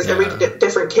case, because every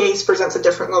different case presents a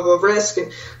different level of risk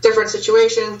and different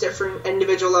situations, different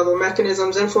individual level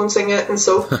mechanisms influencing it, and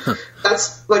so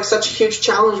that's like such a huge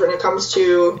challenge when it comes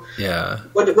to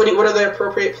what are the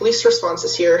appropriate police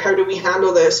responses here? How do we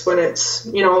handle this when it's,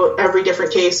 you know, every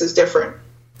different case is different,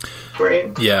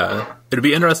 right? Yeah, it'd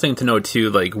be interesting to know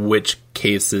too, like which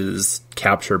cases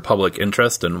capture public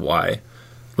interest and why.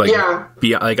 Like,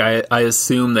 I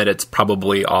assume that it's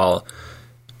probably all,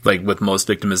 like, with most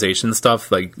victimization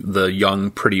stuff, like, the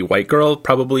young, pretty white girl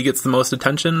probably gets the most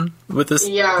attention with this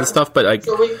stuff, but, like,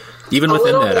 so even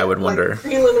within that, I would wonder.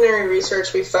 Preliminary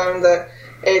research, we found that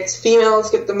it's females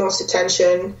get the most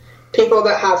attention, people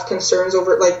that have concerns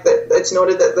over, like, it's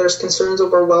noted that there's concerns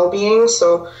over well-being,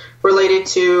 so related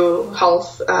to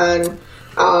health,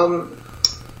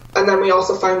 and then we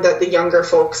also found that the younger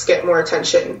folks get more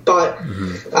attention, but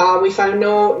we found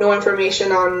no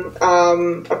information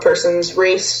on a person's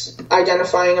race,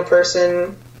 identifying a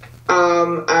person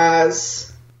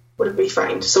as, what did we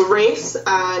find? So race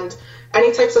and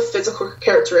any types of physical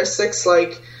characteristics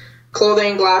like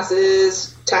clothing,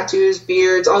 glasses, tattoos,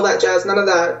 beards, all that jazz. None of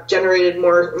that generated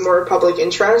more public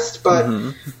interest,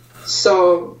 but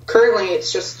so currently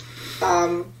it's just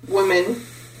women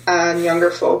and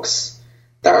younger folks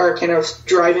that are kind of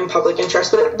driving public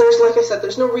interest. But there's, like I said,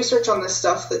 there's no research on this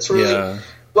stuff that's really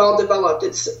well developed.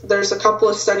 There's a couple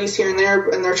of studies here and there,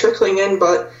 and they're trickling in,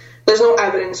 but there's no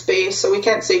evidence base, so we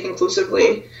can't say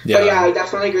conclusively. Yeah. But I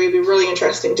definitely agree. It'd be really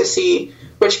interesting to see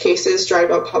which cases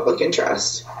drive up public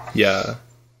interest. Yeah.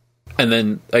 And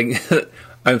then,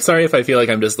 I'm sorry if I feel like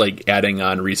I'm just, like, adding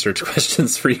on research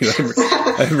questions for you.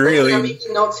 I'm really... I'm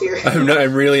making notes here.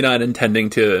 I'm really not intending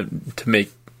to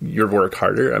make your work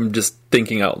harder. I'm just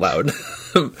thinking out loud.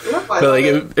 But like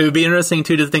it would be interesting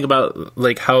too to think about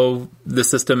like how the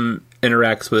system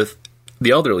interacts with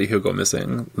the elderly who go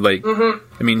missing. Like I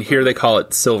mean, here they call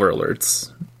it silver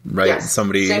alerts, right? Yes,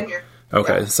 somebody same here.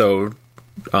 Okay, so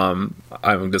I'm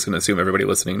just going to assume everybody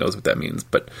listening knows what that means,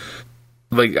 but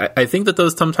like I think that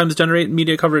those sometimes generate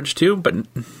media coverage too, but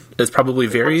it probably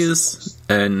varies,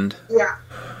 and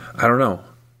I don't know.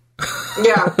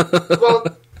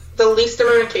 Well, the least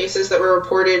amount of cases that were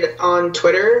reported on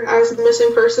Twitter as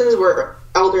missing persons were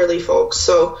elderly folks.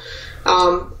 So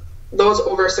those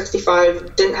over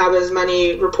 65 didn't have as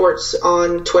many reports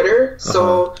on Twitter.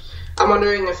 So I'm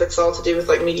wondering if it's all to do with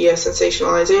like media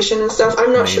sensationalization and stuff.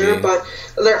 I'm not sure, but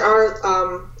there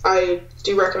are, I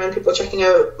do recommend people checking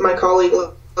out my colleague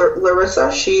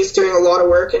Larissa. She's doing a lot of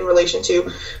work in relation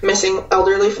to missing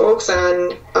elderly folks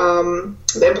and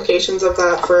the implications of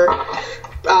that for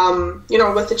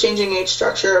with the changing age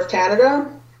structure of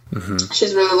Canada.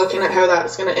 She's really looking at how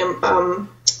that's going to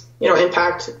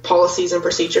impact policies and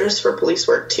procedures for police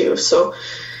work too. So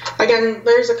again,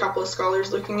 there's a couple of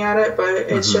scholars looking at it, but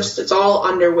it's it's all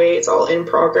underway, it's all in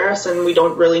progress, and we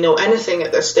don't really know anything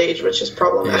at this stage, which is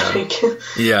problematic.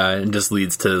 Yeah, it just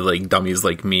leads to like dummies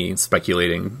like me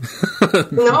speculating.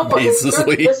 No, but I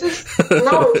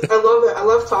love it. I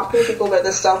love talking to people about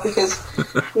this stuff because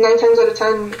 9 times out of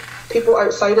 10 people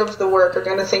outside of the work are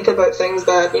going to think about things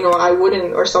that, I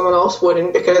wouldn't or someone else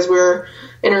wouldn't, because we're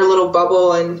in our little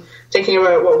bubble and thinking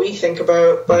about what we think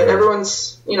about, but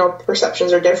everyone's,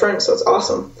 perceptions are different, so it's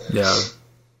awesome. Yeah.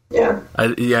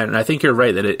 And I think you're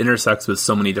right that it intersects with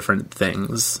so many different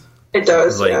things. It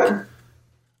does,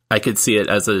 I could see it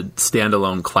as a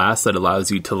standalone class that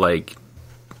allows you to, like,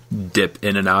 dip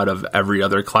in and out of every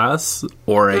other class,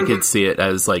 or I could see it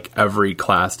as, like, every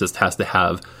class just has to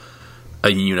have a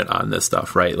unit on this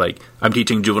stuff, right? Like, I'm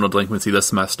teaching juvenile delinquency this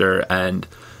semester, and,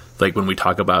 like, when we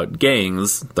talk about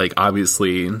gangs, like,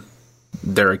 obviously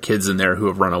there are kids in there who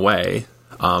have run away,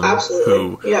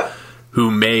 who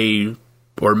may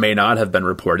or may not have been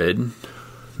reported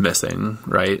missing,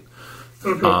 right?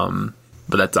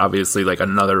 But that's obviously, like,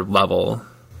 another level.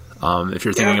 If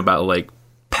you're thinking about, like,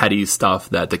 petty stuff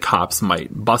that the cops might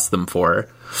bust them for,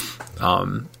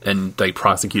 and, like,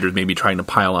 prosecutors maybe trying to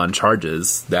pile on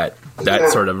charges, that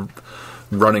sort of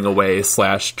running away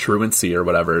 / truancy or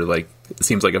whatever, like, it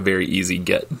seems like a very easy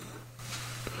get.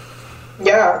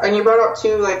 Yeah, and you brought up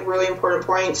two, like, really important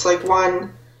points. Like,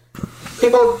 one,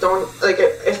 people don't, like,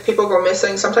 if people go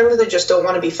missing, sometimes they just don't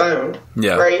want to be found,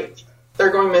 right?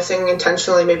 They're going missing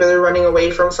intentionally. Maybe they're running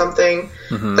away from something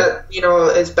that,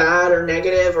 is bad or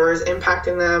negative or is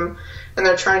impacting them, and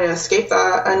they're trying to escape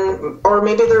that, or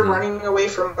maybe they're running away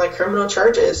from, like, criminal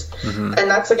charges. And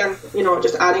that's, again,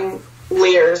 just adding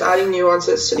layers, adding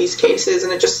nuances to these cases,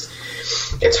 and it's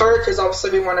hard because obviously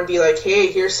we want to be like,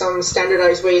 hey, here's some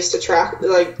standardized ways to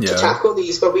to tackle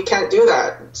these, but we can't do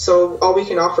that. So all we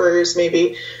can offer is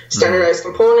maybe standardized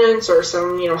components or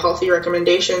some, healthy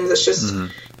recommendations. It's just,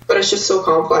 but it's just so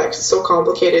complex. It's so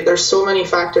complicated. There's so many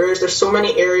factors. There's so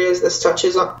many areas this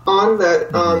touches on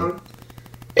that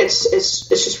it's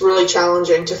just really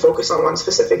challenging to focus on one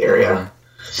specific area.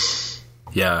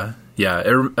 Yeah.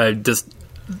 It just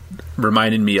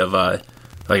reminded me of a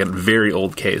very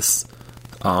old case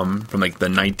from like the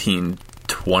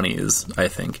 1920s, I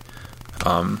think.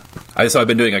 I've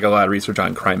been doing like a lot of research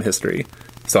on crime history,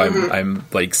 so I'm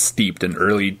like steeped in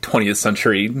early 20th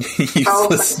century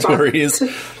useless stories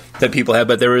that people have.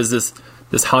 But there was this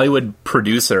Hollywood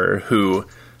producer who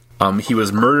he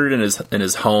was murdered in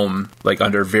his home, like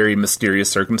under very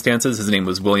mysterious circumstances. His name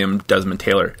was William Desmond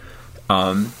Taylor,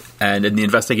 and in the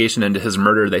investigation into his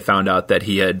murder, they found out that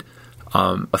he had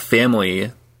a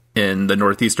family in the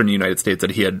northeastern United States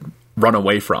that he had run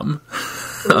away from.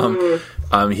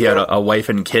 He had a wife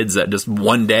and kids that just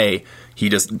one day he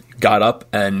just got up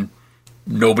and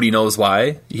nobody knows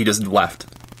why. He just left.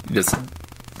 He just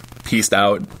pieced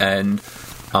out and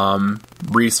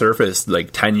resurfaced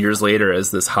like 10 years later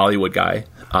as this Hollywood guy.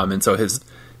 And so his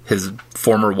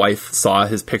former wife saw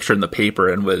his picture in the paper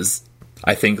and was,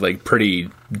 I think, like pretty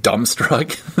dumbstruck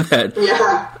that,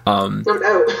 no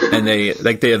doubt. And they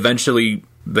eventually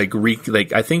I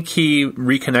think he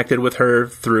reconnected with her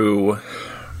through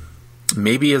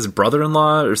maybe his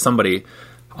brother-in-law or somebody,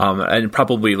 and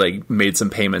probably like made some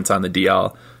payments on the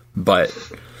DL. But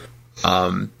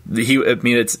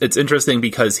it's interesting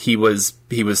because he was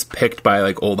picked by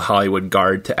like old Hollywood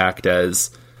guard to act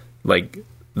as like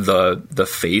the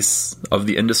face of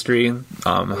the industry.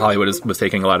 Hollywood was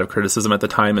taking a lot of criticism at the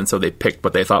time, and so they picked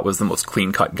what they thought was the most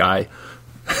clean-cut guy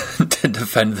to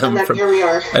defend them. And then here we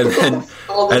are. And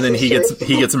then he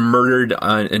gets murdered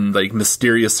in like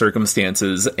mysterious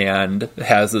circumstances and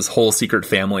has this whole secret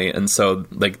family. And so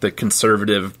like the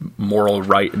conservative moral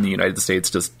right in the United States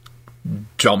just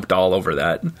jumped all over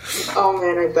that. Oh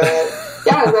man, I bet.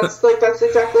 Yeah, that's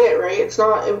exactly it, right? It's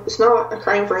not a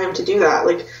crime for him to do that.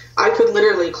 Like, I could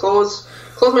literally close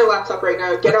my laptop right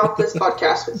now, get off this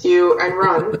podcast with you, and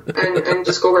run and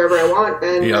just go wherever I want.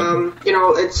 And I'm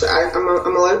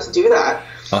allowed to do that.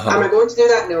 Am I going to do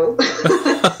that? No.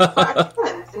 But I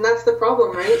can, and that's the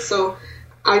problem, right? So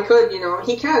I could,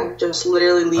 he can just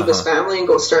literally leave his family and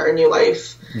go start a new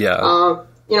life. Yeah.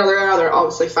 There are other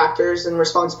obviously factors and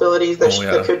responsibilities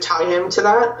that could tie him to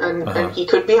that, and he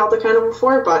could be held accountable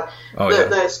for. But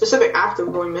the specific act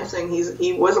of going missing,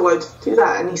 he was allowed to do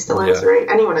that, and he still is, right?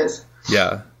 Anyone is.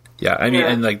 Yeah. I mean,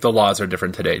 and like the laws are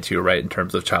different today too, right? In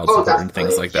terms of child support and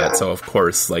things like that. So of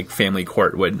course, like family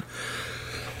court would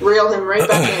reel him right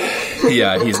back in.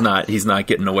 Yeah, he's not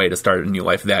getting away to start a new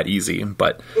life that easy.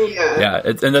 But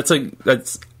and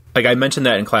that's like I mentioned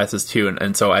that in classes too,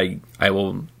 and so I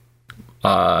will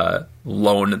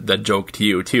loan the joke to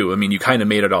you too. I mean, you kind of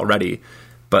made it already,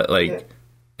 but like.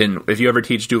 And if you ever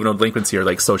teach juvenile delinquency or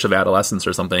like social adolescence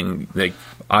or something, like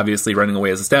obviously running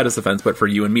away is a status offense, but for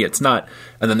you and me, it's not.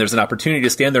 And then there's an opportunity to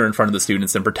stand there in front of the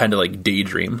students and pretend to like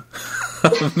daydream.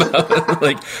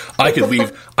 Like I could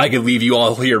leave you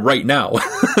all here right now.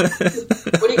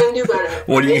 What are you going to do about it?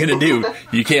 What are you going to do?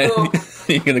 You can't.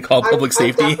 You're going to call public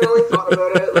safety? I've definitely thought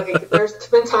about it. Like, there's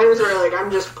been times where, like,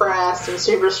 I'm just pressed and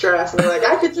super stressed, and like,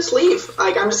 I could just leave.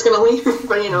 Like, I'm just going to leave.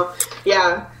 But,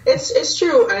 yeah, it's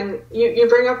true. And you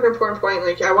bring up an important point.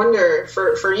 Like, I wonder,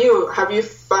 for you, have you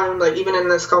found, like, even in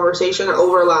this conversation, an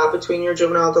overlap between your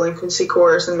juvenile delinquency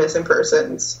course and missing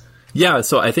persons? Yeah,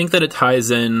 so I think that it ties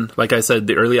in, like I said,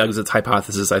 the early exits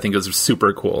hypothesis, I think, is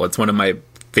super cool. It's one of my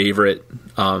favorite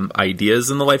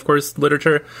ideas in the life course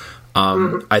literature.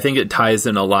 I think it ties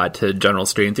in a lot to general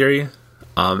strain theory,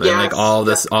 and like all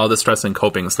the stress and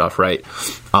coping stuff, right?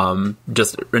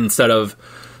 Just instead of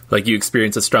like you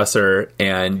experience a stressor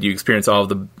and you experience all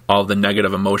of the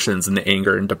negative emotions and the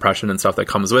anger and depression and stuff that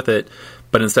comes with it,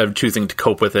 but instead of choosing to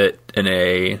cope with it in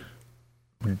a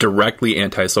directly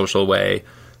antisocial way,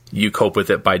 you cope with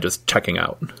it by just checking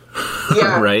out.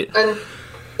 Yeah, right. And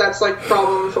that's like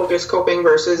problem focused coping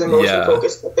versus emotion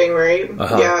focused coping, right?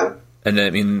 Yeah.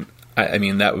 And I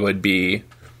mean, that would be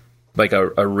like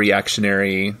a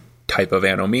reactionary type of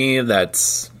anomie.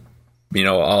 That's,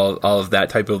 all of that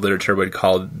type of literature would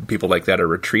call people like that a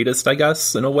retreatist, I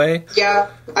guess, in a way. Yeah,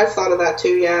 I've thought of that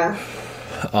too. Yeah.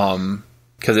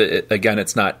 Because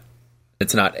it's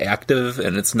not active,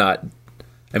 and it's not.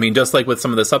 I mean, just like with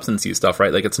some of the substance use stuff,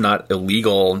 right? Like, it's not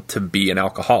illegal to be an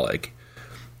alcoholic.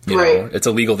 You know, it's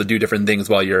illegal to do different things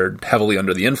while you're heavily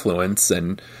under the influence,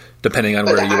 and depending on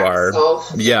But where the you act are.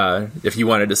 itself. Yeah, if you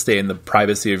wanted to stay in the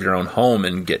privacy of your own home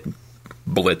and get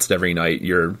blitzed every night,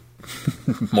 you're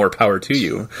more power to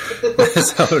you.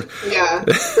 So, Yeah.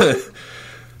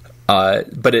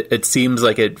 but it seems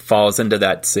like it falls into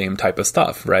that same type of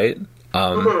stuff, right?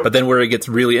 But then where it gets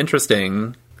really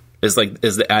interesting is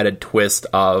the added twist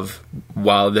of,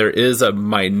 while there is a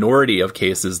minority of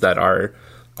cases that are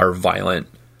violent,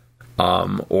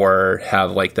 or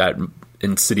have like that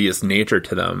insidious nature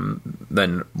to them,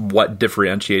 then what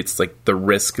differentiates like the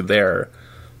risk there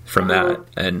from that,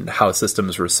 and how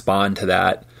systems respond to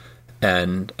that,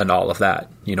 and all of that.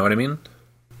 You know what I mean?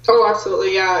 Oh,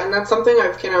 absolutely, yeah. And that's something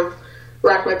I've kind of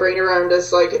racked my brain around,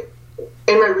 is like,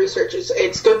 in my research,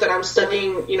 it's good that I'm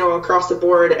studying, across the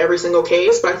board every single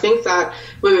case, but I think that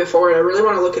moving forward, I really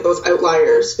want to look at those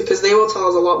outliers, because they will tell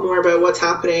us a lot more about what's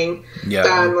happening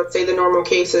than, let's say, the normal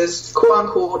cases,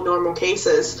 quote-unquote normal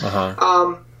cases.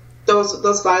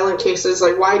 Those violent cases,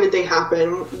 like, why did they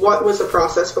happen? What was the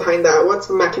process behind that? What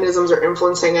mechanisms are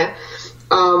influencing it?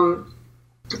 And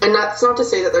that's not to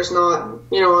say that there's not,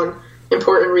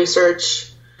 important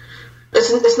research.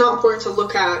 It's not important to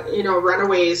look at,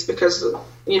 runaways, because,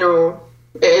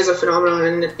 it is a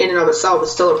phenomenon in and of itself.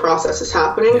 It's still a process that's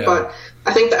happening. Yeah. But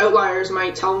I think the outliers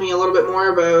might tell me a little bit more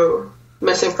about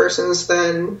missing persons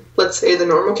than, let's say, the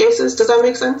normal cases. Does that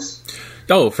make sense?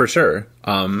 Oh, for sure.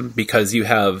 Because you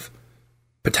have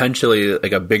potentially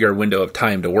like a bigger window of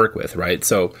time to work with, right?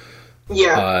 So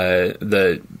yeah,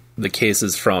 the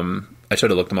cases from, I should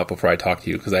have looked them up before I talked to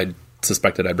you, because I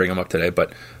suspected I'd bring them up today,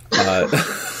 but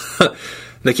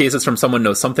the cases from Someone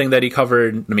Knows Something that he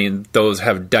covered, I mean, those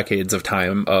have decades of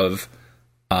time of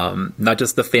not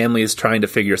just the families trying to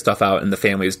figure stuff out and the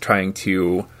families trying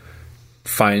to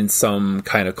find some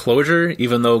kind of closure,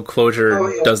 even though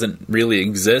closure doesn't really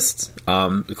exist.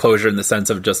 Closure in the sense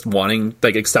of just wanting,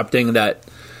 like, accepting that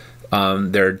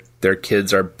their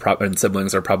kids and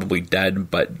siblings are probably dead,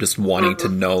 but just wanting to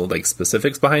know like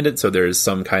specifics behind it. So there's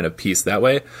some kind of peace that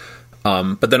way.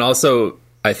 But then also,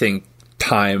 I think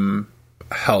time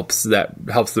helps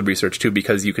the research too,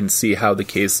 because you can see how the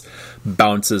case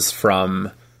bounces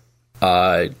from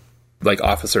like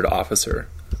officer to officer,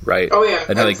 right? Oh yeah,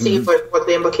 and like, see what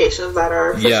the implications of that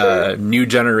are. Sure. New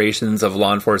generations of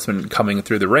law enforcement coming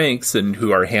through the ranks and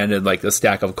who are handed like a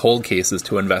stack of cold cases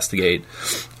to investigate,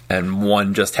 and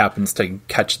one just happens to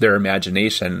catch their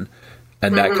imagination,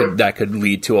 and that could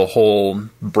lead to a whole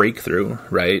breakthrough,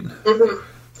 right?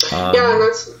 Yeah, and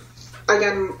that's,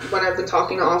 again, when I've been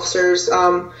talking to officers,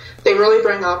 they really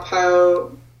bring up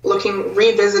how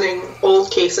revisiting old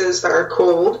cases that are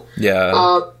cold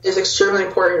is extremely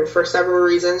important for several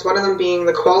reasons. One of them being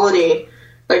the quality,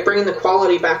 like bringing the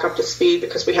quality back up to speed,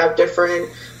 because we have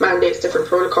different mandates, different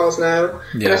protocols now.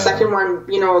 Yeah. And the second one,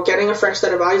 getting a fresh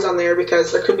set of eyes on there,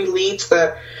 because there could be leads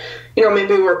that,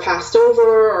 maybe were passed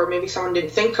over, or maybe someone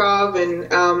didn't think of. And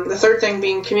the third thing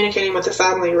being communicating with the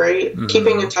family, right?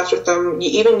 Keeping in touch with them,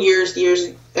 even years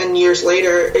and years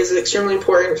later, is extremely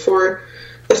important for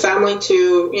the family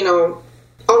to,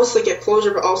 obviously get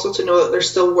closure, but also to know that there's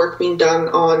still work being done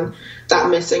on that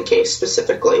missing case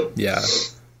specifically. Yeah.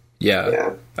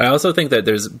 I also think that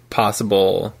there's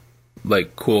possible,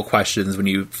 like, cool questions when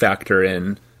you factor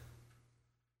in,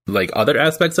 like, other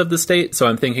aspects of the state. So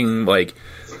I'm thinking, like,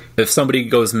 if somebody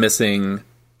goes missing,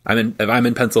 if I'm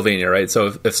in Pennsylvania, right?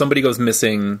 So if somebody goes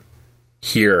missing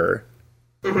here,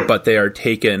 but they are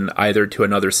taken either to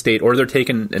another state or they're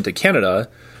taken into Canada,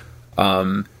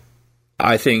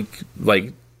 I think,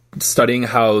 like, studying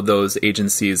how those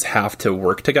agencies have to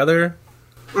work together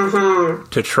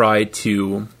to try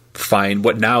to find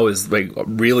what now is like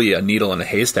really a needle in a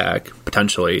haystack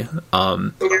potentially,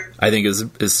 I think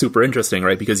is super interesting,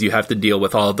 right? Because you have to deal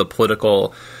with all of the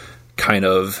political kind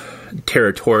of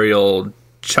territorial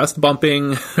chest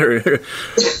bumping or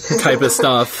type of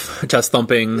stuff, chest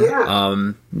thumping,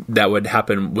 that would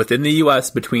happen within the U.S.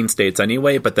 between states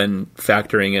anyway, but then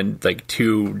factoring in like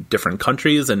two different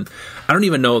countries. And I don't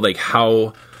even know like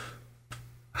how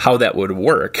that would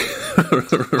work.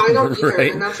 I don't either,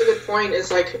 right? And that's a good point,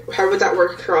 is like, how would that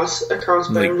work across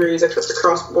boundaries, like,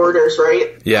 across borders,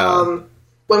 right? Yeah.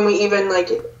 When we even, like,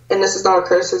 and this is not a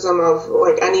criticism of,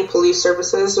 like, any police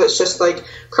services, but it's just, like,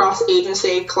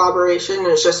 cross-agency collaboration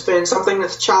has just been something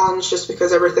that's challenged just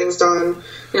because everything's done,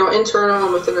 internal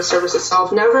and within the service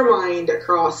itself, never mind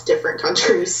across different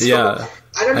countries. So yeah.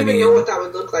 I don't even know what that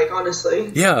would look like,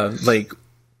 honestly. Yeah, like,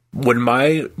 would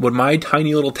my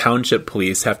tiny little township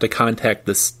police have to contact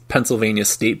the Pennsylvania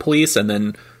State Police, and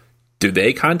then do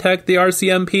they contact the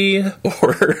RCMP?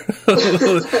 Or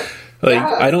like,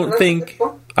 I don't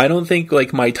think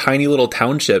like my tiny little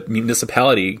township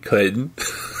municipality could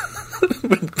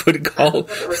would call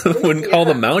wouldn't call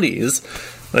the Mounties.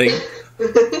 Like,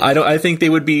 I think they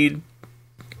would be.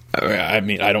 I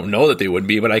mean, I don't know that they would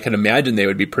be, but I can imagine they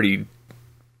would be pretty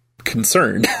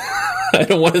concerned. I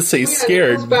don't want to say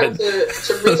scared, it goes back but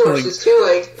to resources too.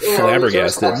 Like,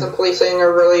 resource cuts and policing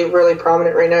are really, really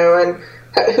prominent right now. And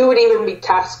who would even be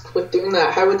tasked with doing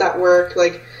that? How would that work?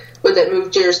 Like, would it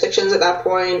move jurisdictions at that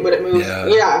point? Would it move?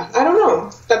 Yeah, I don't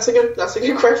know. That's a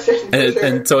good question.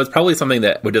 And so it's probably something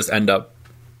that would just end up,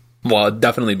 well,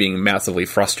 definitely being massively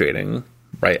frustrating.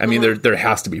 Right. I mean, there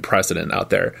has to be precedent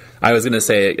out there. I was going to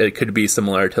say it could be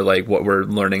similar to like what we're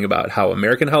learning about how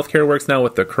American healthcare works now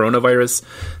with the coronavirus,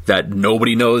 that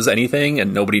nobody knows anything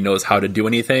and nobody knows how to do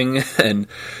anything. And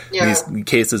these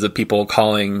cases of people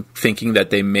calling thinking that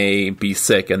they may be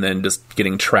sick and then just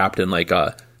getting trapped in like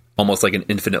almost like an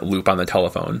infinite loop on the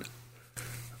telephone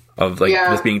of like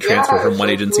just being transferred from one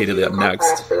agency to the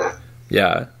next.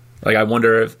 Yeah. Like, I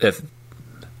wonder if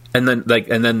and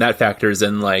then that factors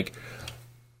in like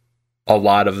a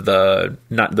lot of the,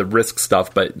 not the risk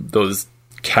stuff, but those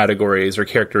categories or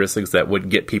characteristics that would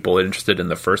get people interested in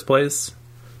the first place,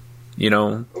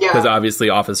 because obviously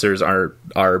officers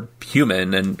are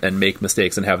human and make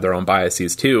mistakes and have their own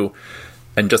biases too.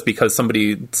 And just because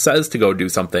somebody says to go do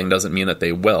something doesn't mean that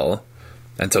they will.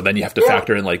 And so then you have to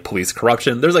factor in like police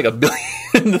corruption. There's like a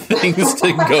billion things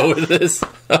to go with this.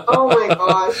 Oh my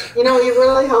gosh. You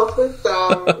really helped with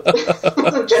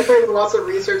generating lots of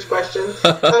research questions.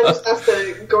 I just have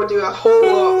to go do a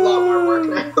whole lot more work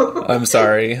now. I'm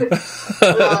sorry. No,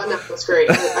 that's great.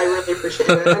 I really appreciate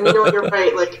it. And you're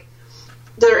right. Like,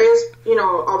 there is,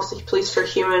 obviously police are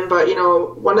human, but,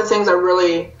 one of the things I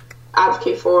really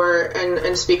advocate for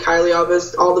and speak highly of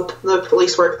is all the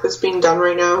police work that's being done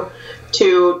right now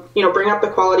to bring up the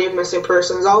quality of missing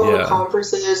persons, all of the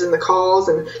conferences and the calls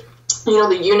and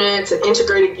the units and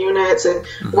integrated units and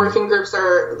working groups that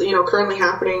are currently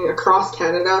happening across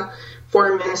Canada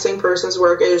for missing persons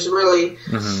work is really,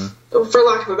 for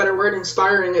lack of a better word,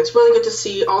 inspiring. It's really good to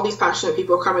see all these passionate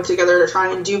people coming together to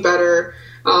try and do better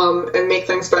and make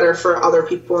things better for other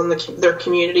people in their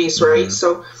communities, right?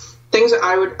 So things that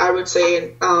I would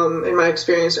say in my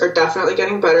experience are definitely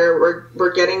getting better.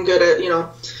 We're getting good at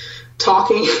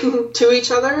talking to each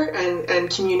other and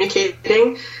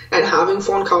communicating and having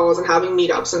phone calls and having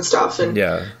meetups and stuff. And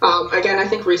again, I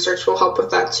think research will help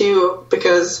with that too,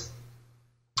 because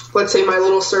let's say my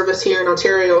little service here in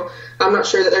Ontario, I'm not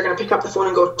sure that they're going to pick up the phone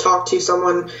and go talk to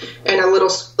someone in a little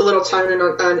town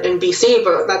in BC,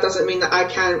 but that doesn't mean that I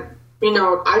can't.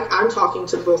 I'm talking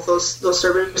to both those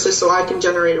services, so I can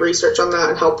generate research on that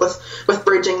and help with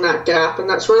bridging that gap. And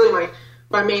that's really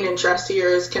my main interest here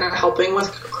is kind of helping with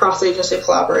cross-agency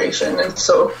collaboration. And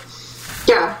so,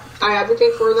 I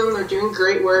advocate for them. They're doing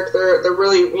great work. They're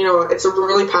really, it's a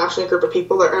really passionate group of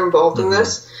people that are involved in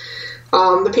this.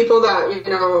 The people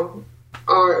that,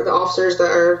 are the officers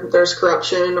that there's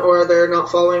corruption or they're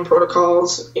not following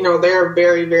protocols, they're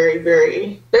very, very,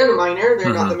 very, they're minor.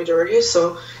 They're not the majority.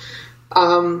 So,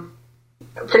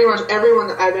 pretty much everyone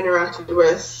that I've interacted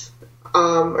with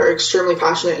are extremely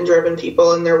passionate and driven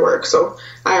people in their work, so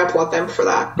I applaud them for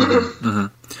that.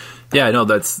 Yeah, I know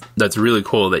that's really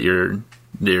cool that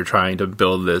you're trying to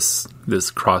build this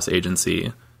cross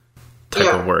agency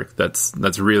type of work.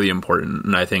 That's really important,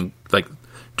 and I think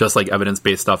just like evidence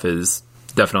based stuff is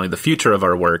definitely the future of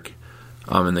our work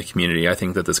in the community. I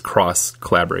think that this cross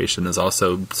collaboration is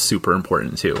also super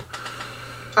important too.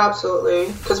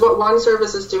 Absolutely, because what one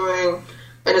service is doing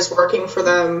and is working for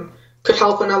them could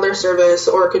help another service,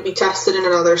 or it could be tested in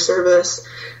another service.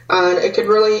 And it could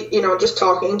really, just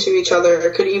talking to each other,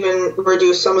 it could even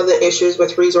reduce some of the issues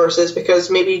with resources, because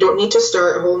maybe you don't need to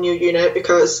start a whole new unit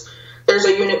because there's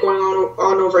a unit going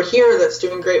on over here that's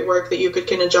doing great work that you could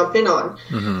kind of jump in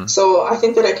on. So I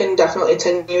think that it can definitely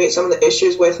attenuate some of the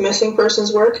issues with missing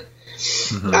persons work.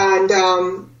 And,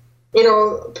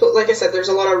 like I said, there's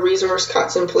a lot of resource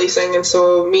cuts in policing, and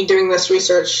so me doing this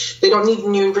research, they don't need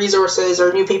new resources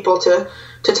or new people to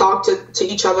talk to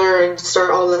each other and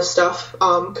start all this stuff,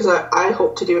 because I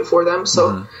hope to do it for them.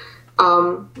 So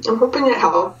I'm hoping it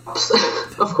helps,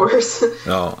 of course.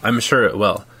 Oh, I'm sure it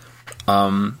will.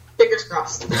 Fingers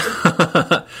crossed.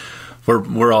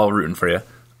 We're all rooting for you.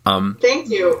 Thank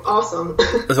you. Awesome.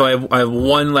 So I have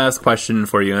one last question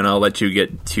for you, and I'll let you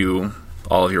get to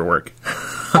all of your work.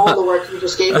 All the work you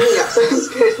just gave me? Yeah, sounds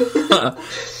good.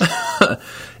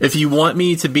 If you want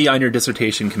me to be on your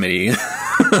dissertation committee...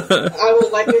 I will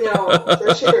let you know,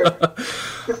 for sure.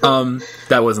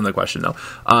 That wasn't the question, though.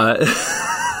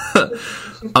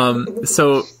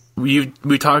 So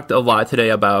we talked a lot today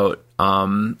about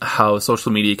how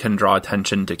social media can draw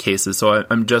attention to cases. So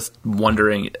I'm just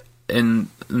wondering, in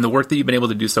the work that you've been able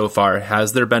to do so far,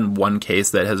 has there been one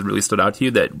case that has really stood out to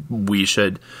you that we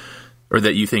should, or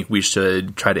that you think we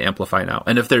should try to amplify now?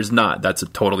 And if there's not, that's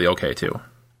totally okay too.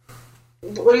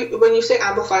 When you say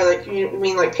amplify, like, you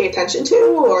mean like pay attention to,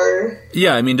 or?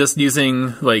 Yeah, I mean just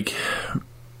using like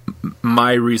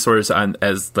my resource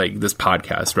as like this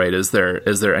podcast, right? Is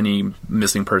there any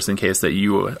missing person case that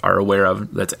you are aware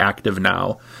of that's active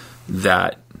now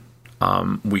that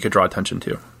we could draw attention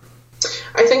to?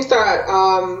 I think that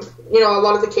a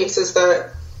lot of the cases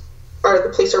that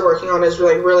the police are working on is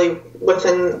really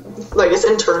within, like, it's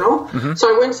internal. Mm-hmm.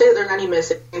 So I wouldn't say that there's any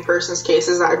missing persons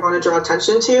cases that I'd want to draw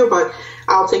attention to, but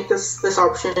I'll take this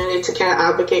opportunity to kind of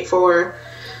advocate for,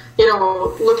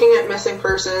 looking at missing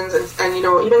persons and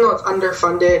even though it's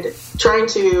underfunded, trying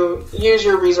to use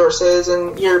your resources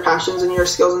and your passions and your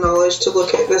skills and knowledge to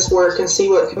look at this work and see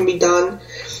what can be done.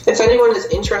 If anyone is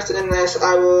interested in this,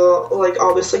 I will,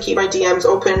 obviously keep my DMs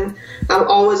open. I'm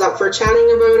always up for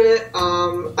chatting about it.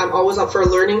 I'm always up for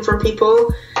learning from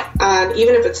people. And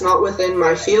even if it's not within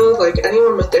my field,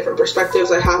 anyone with different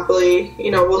perspectives, I happily,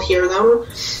 will hear them.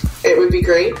 It would be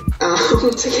great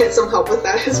to get some help with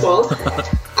that as well.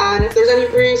 And if there's any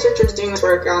researchers doing this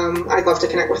work, I'd love to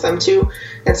connect with them too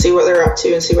and see what they're up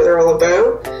to and see what they're all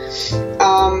about.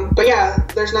 But yeah,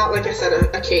 there's not, like I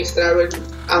said, a case that I would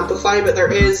amplify, but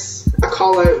there is a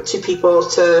call out to people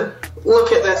to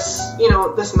look at this,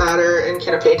 this matter and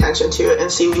kind of pay attention to it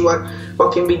and see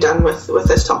what can be done with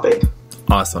this topic.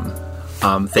 Awesome.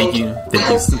 Thank you.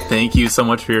 Thank you so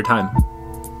much for your time.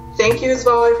 Thank you as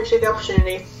well. I appreciate the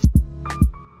opportunity.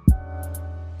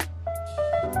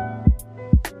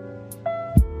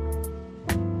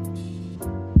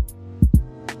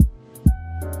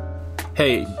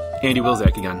 Hey, Andy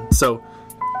Wilczak again. So,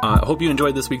 I hope you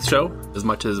enjoyed this week's show as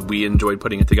much as we enjoyed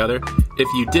putting it together. If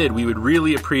you did, we would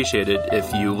really appreciate it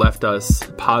if you left us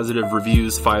positive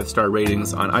reviews, 5-star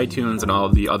ratings on iTunes and all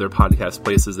of the other podcast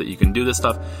places that you can do this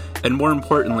stuff. And more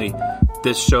importantly,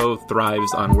 this show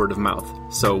thrives on word of mouth.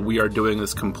 So we are doing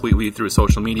this completely through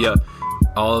social media.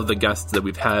 All of the guests that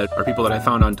we've had are people that I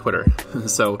found on Twitter.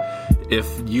 So if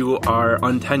you are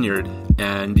untenured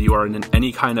and you are in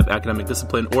any kind of academic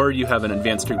discipline, or you have an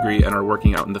advanced degree and are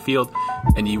working out in the field,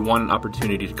 and you want an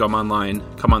opportunity to come online,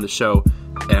 come on the show,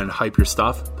 and hype your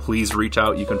stuff, please reach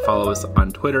out. You can follow us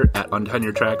on Twitter at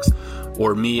UntenuredTracks,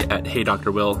 or me at Hey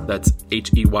Dr. Will. That's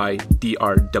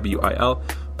HEYDRWIL.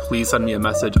 Please send me a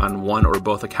message on one or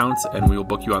both accounts, and we will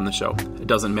book you on the show. It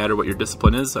doesn't matter what your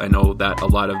discipline is. I know that a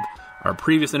lot of our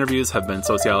previous interviews have been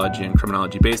sociology and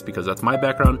criminology based because that's my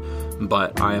background,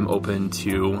 but I am open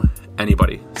to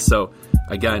anybody. So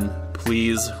again,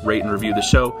 please rate and review the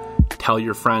show. Tell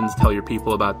your friends, tell your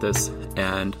people about this,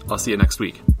 and I'll see you next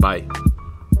week. Bye.